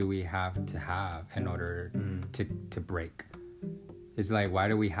resilience do we have in order to break? It's like, why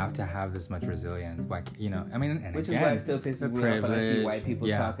do we have to have this much resilience? Why, you know, I mean, and which again, is why it still pisses me off when I see white people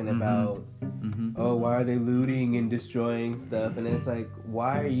talking about, oh, why are they looting and destroying stuff? And it's like,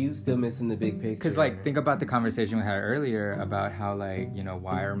 why are you still missing the big picture? Because, like, think about the conversation we had earlier about how, like, you know,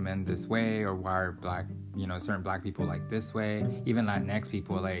 why are men this way, or why are Black, you know, certain Black people like this way? Even Latinx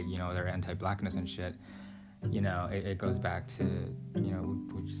people, like, you know, they're anti-Blackness and shit. You know, it goes back to, you know,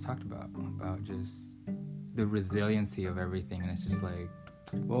 we just talked about just the resiliency of everything, and it's just like,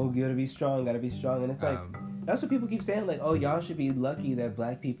 well, you gotta be strong, and it's like, that's what people keep saying, like, oh, y'all should be lucky that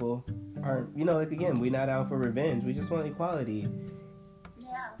Black people aren't, you know, like, again, we're not out for revenge, we just want equality.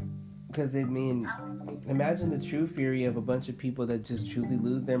 Yeah. Because, I mean, imagine the true fury of a bunch of people that just truly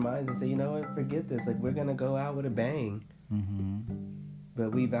lose their minds and say, you know what, forget this, like, we're gonna go out with a bang.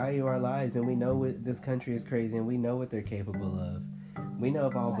 But we value our lives, and we know what this country is crazy, and we know what they're capable of. We know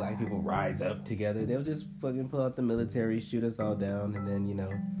if all Black people rise up together, they'll just fucking pull out the military, shoot us all down, and then, you know,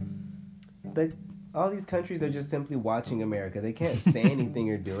 all these countries are just simply watching America. They can't say anything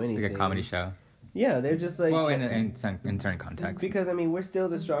or do anything. like a comedy show. Yeah, they're just like... Well, in certain contexts. Because, I mean, we're still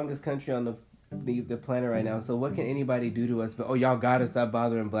the strongest country on the planet right now, so what can anybody do to us? But, oh, y'all gotta stop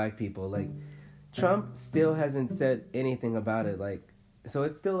bothering Black people. Like, Trump still hasn't said anything about it. Like, so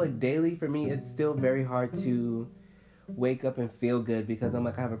it's still, like, daily for me, it's still very hard to wake up and feel good, because I'm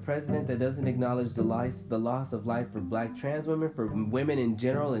like, I have a president that doesn't acknowledge the loss of life for Black trans women, for women in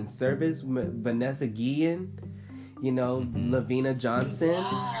general in service, Vanessa Guillen, you know, Lavina Johnson.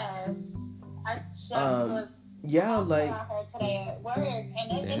 Yes. I just was like her today at work,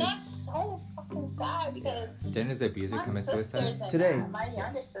 and that's so fucking sad because didn't his abuser commit suicide today? My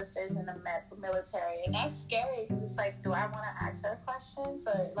younger sister's in the military, and that's scary. Cause it's like, do I want to ask her questions?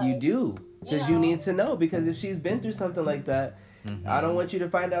 Or like, you do, because you need to know. Because if she's been through something like that, I don't want you to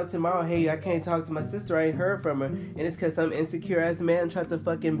find out tomorrow, hey, I can't talk to my sister, I ain't heard from her, and it's because some insecure ass man tried to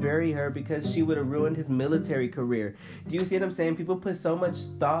fucking bury her because she would have ruined his military career. Do you see what I'm saying? People put so much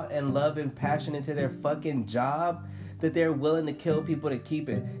thought and love and passion into their fucking job that they're willing to kill people to keep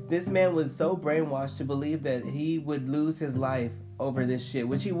it. This man was so brainwashed to believe that he would lose his life over this shit,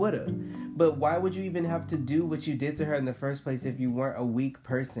 which he would have. But why would you even have to do what you did to her in the first place if you weren't a weak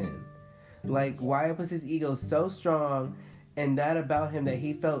person? Like, why was his ego so strong and that about him that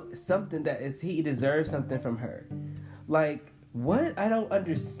he felt something that is he deserved something from her? Like, what? I don't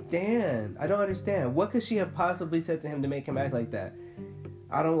understand. What could she have possibly said to him to make him act like that?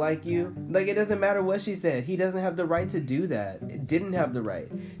 I don't like you. Like, it doesn't matter what she said. He doesn't have the right to do that. It didn't have the right.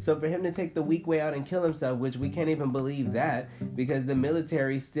 So for him to take the weak way out and kill himself, which we can't even believe that, because the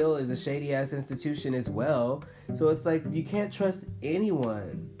military still is a shady-ass institution as well. So it's like, you can't trust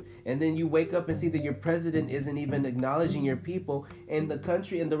anyone. And then you wake up and see that your president isn't even acknowledging your people, and the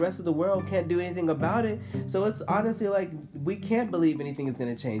country and the rest of the world can't do anything about it. So it's honestly like, we can't believe anything is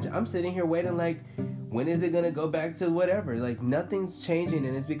going to change. I'm sitting here waiting like, When is it gonna go back to whatever? Like, nothing's changing,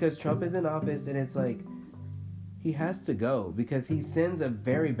 and it's because Trump is in office, and it's like, he has to go because he sends a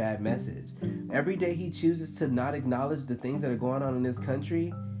very bad message. Every day he chooses to not acknowledge the things that are going on in this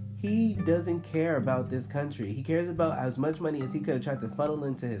country, he doesn't care about this country. He cares about as much money as he could have tried to funnel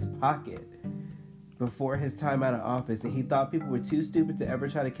into his pocket before his time out of office, and he thought people were too stupid to ever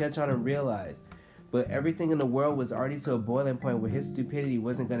try to catch on and realize. But everything in the world was already to a boiling point where his stupidity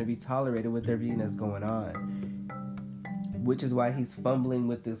wasn't going to be tolerated with everything that's going on. Which is why he's fumbling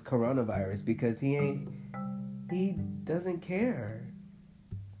with this coronavirus, because he doesn't care.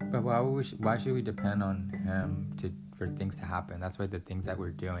 But why should we depend on him for things to happen? That's why the things that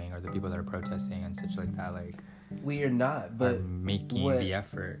we're doing, or the people that are protesting and such like that, like, we are not, but are making the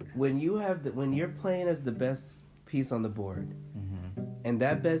effort. When you're playing as the best piece on the board, and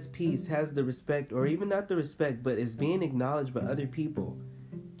that best piece has the respect, or even not the respect, but is being acknowledged by other people,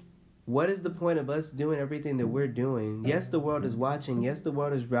 what is the point of us doing everything that we're doing? Yes, the world is watching. Yes, the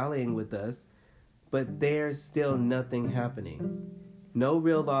world is rallying with us, but there's still nothing happening. No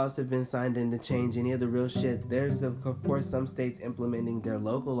real laws have been signed in to change any of the real shit. There's, of course, some states implementing their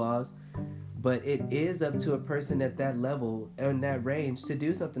local laws, but it is up to a person at that level and that range to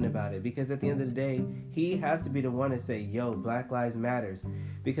do something about it, because at the end of the day, he has to be the one to say, yo, Black Lives Matters,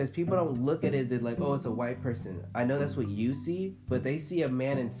 because people don't look at it as like, oh, it's a white person. I know that's what you see, but they see a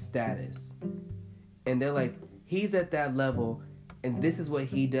man in status, and they're like, he's at that level, and this is what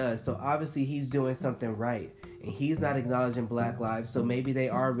he does, so obviously he's doing something right, and he's not acknowledging Black lives, so maybe they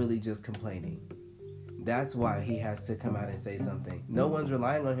are really just complaining. That's why he has to come out and say something. No one's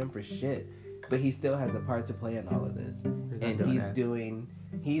relying on him for shit, but he still has a part to play in all of this, and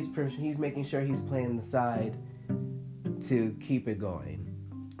he's making sure he's playing the side to keep it going,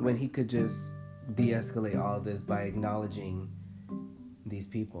 when he could just de-escalate all of this by acknowledging these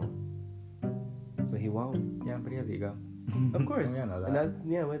people, but he won't. Yeah, but he has ego. Of course, we all know that.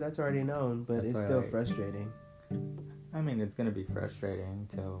 And that's already known, but it's still frustrating. I mean, it's gonna be frustrating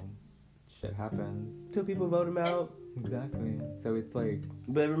till shit happens. Till people vote him out. Exactly. So it's like.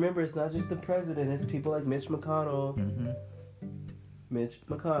 But remember, it's not just the president. It's people like Mitch McConnell. Mm-hmm. Mitch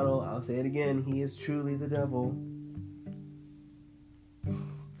McConnell. I'll say it again. He is truly the devil.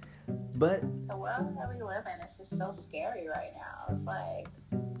 But the world that we live in is just so scary right now. It's like,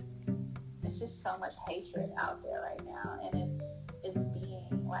 it's just so much hatred out there right now, and it's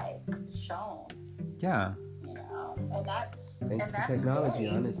being like shown. Yeah. You know, and that's thanks to technology,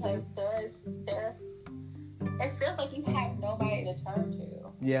 honestly. Because there's it feels like you have nobody to turn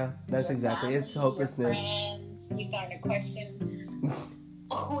to. Yeah, that's your exactly. family, It's hopelessness. Your friends, you start to question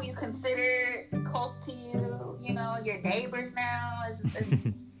who you consider close to you. You know, your neighbors now.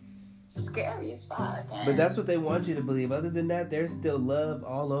 It's scary as fuck. But that's what they want you to believe. Other than that, there's still love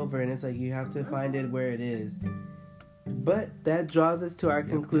all over, and it's like you have to find it where it is. But that draws us to our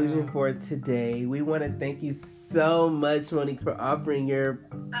conclusion for today. We want to thank you so much, Monique, for offering your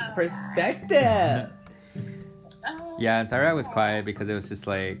perspective. Yeah, and sorry I was quiet because it was just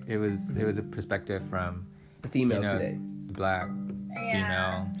like it was a perspective from the female today, the Black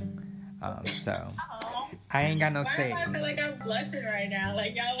female. So I ain't got no say. I feel like I'm blushing right now.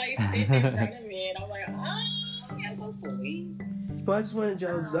 Like y'all like sitting in front of me, and I'm like, oh, yeah, so sweet. Well, I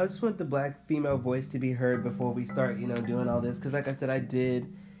just want the Black female voice to be heard before we start, doing all this. Because like I said, I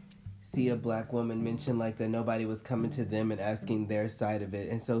did see a Black woman mention like that nobody was coming to them and asking their side of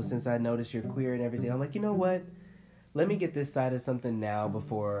it. And so since I noticed you're queer and everything, I'm like, you know what? Let me get this side of something now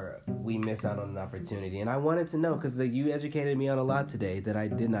before we miss out on an opportunity. And I wanted to know because you educated me on a lot today that I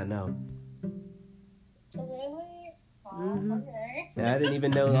did not know. Really? Oh, Mm-hmm. okay. And I didn't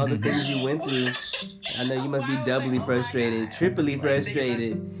even know all the things you went through. I know you must be doubly frustrated, triply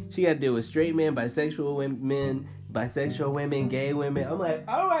frustrated. She got to deal with straight men, bisexual women, gay women. I'm like,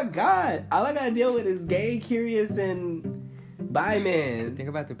 oh my God. All I got to deal with is gay, curious, and bi men. Think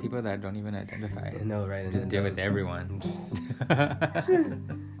about the people that don't even identify. I know, right? Just deal with everyone.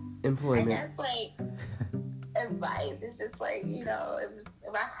 Employment. And that's like advice. It's just like, if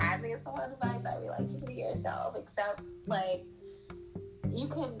I had to get someone's advice, I'd be like, you be yourself. Except, like, you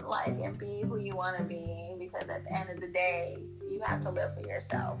can like and be who you want to be, because at the end of the day, you have to live for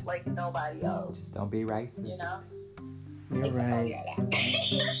yourself, like nobody else. Just don't be racist. You're right.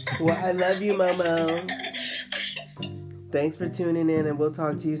 Well, I love you, Momo. Thanks for tuning in, and we'll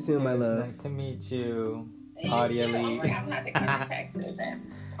talk to you soon, my love. Nice to meet you. Audio Lee. I'm going to come to Texas and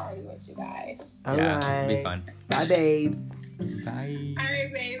party with you guys. All right. It'll be fun. Bye, babes. Bye. All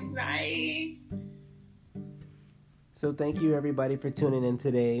right, babes. Bye. So thank you, everybody, for tuning in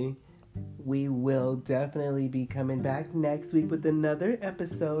today. We will definitely be coming back next week with another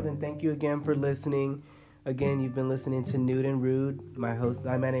episode. And thank you again for listening. Again, you've been listening to Nude and Rude. My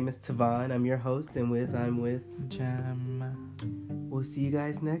name is Tavon. I'm your host, and I'm with Jem. We'll see you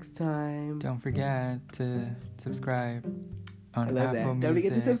guys next time. Don't forget to subscribe on I love Apple that. Don't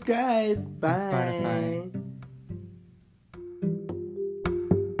forget to Music subscribe. Bye. and Spotify.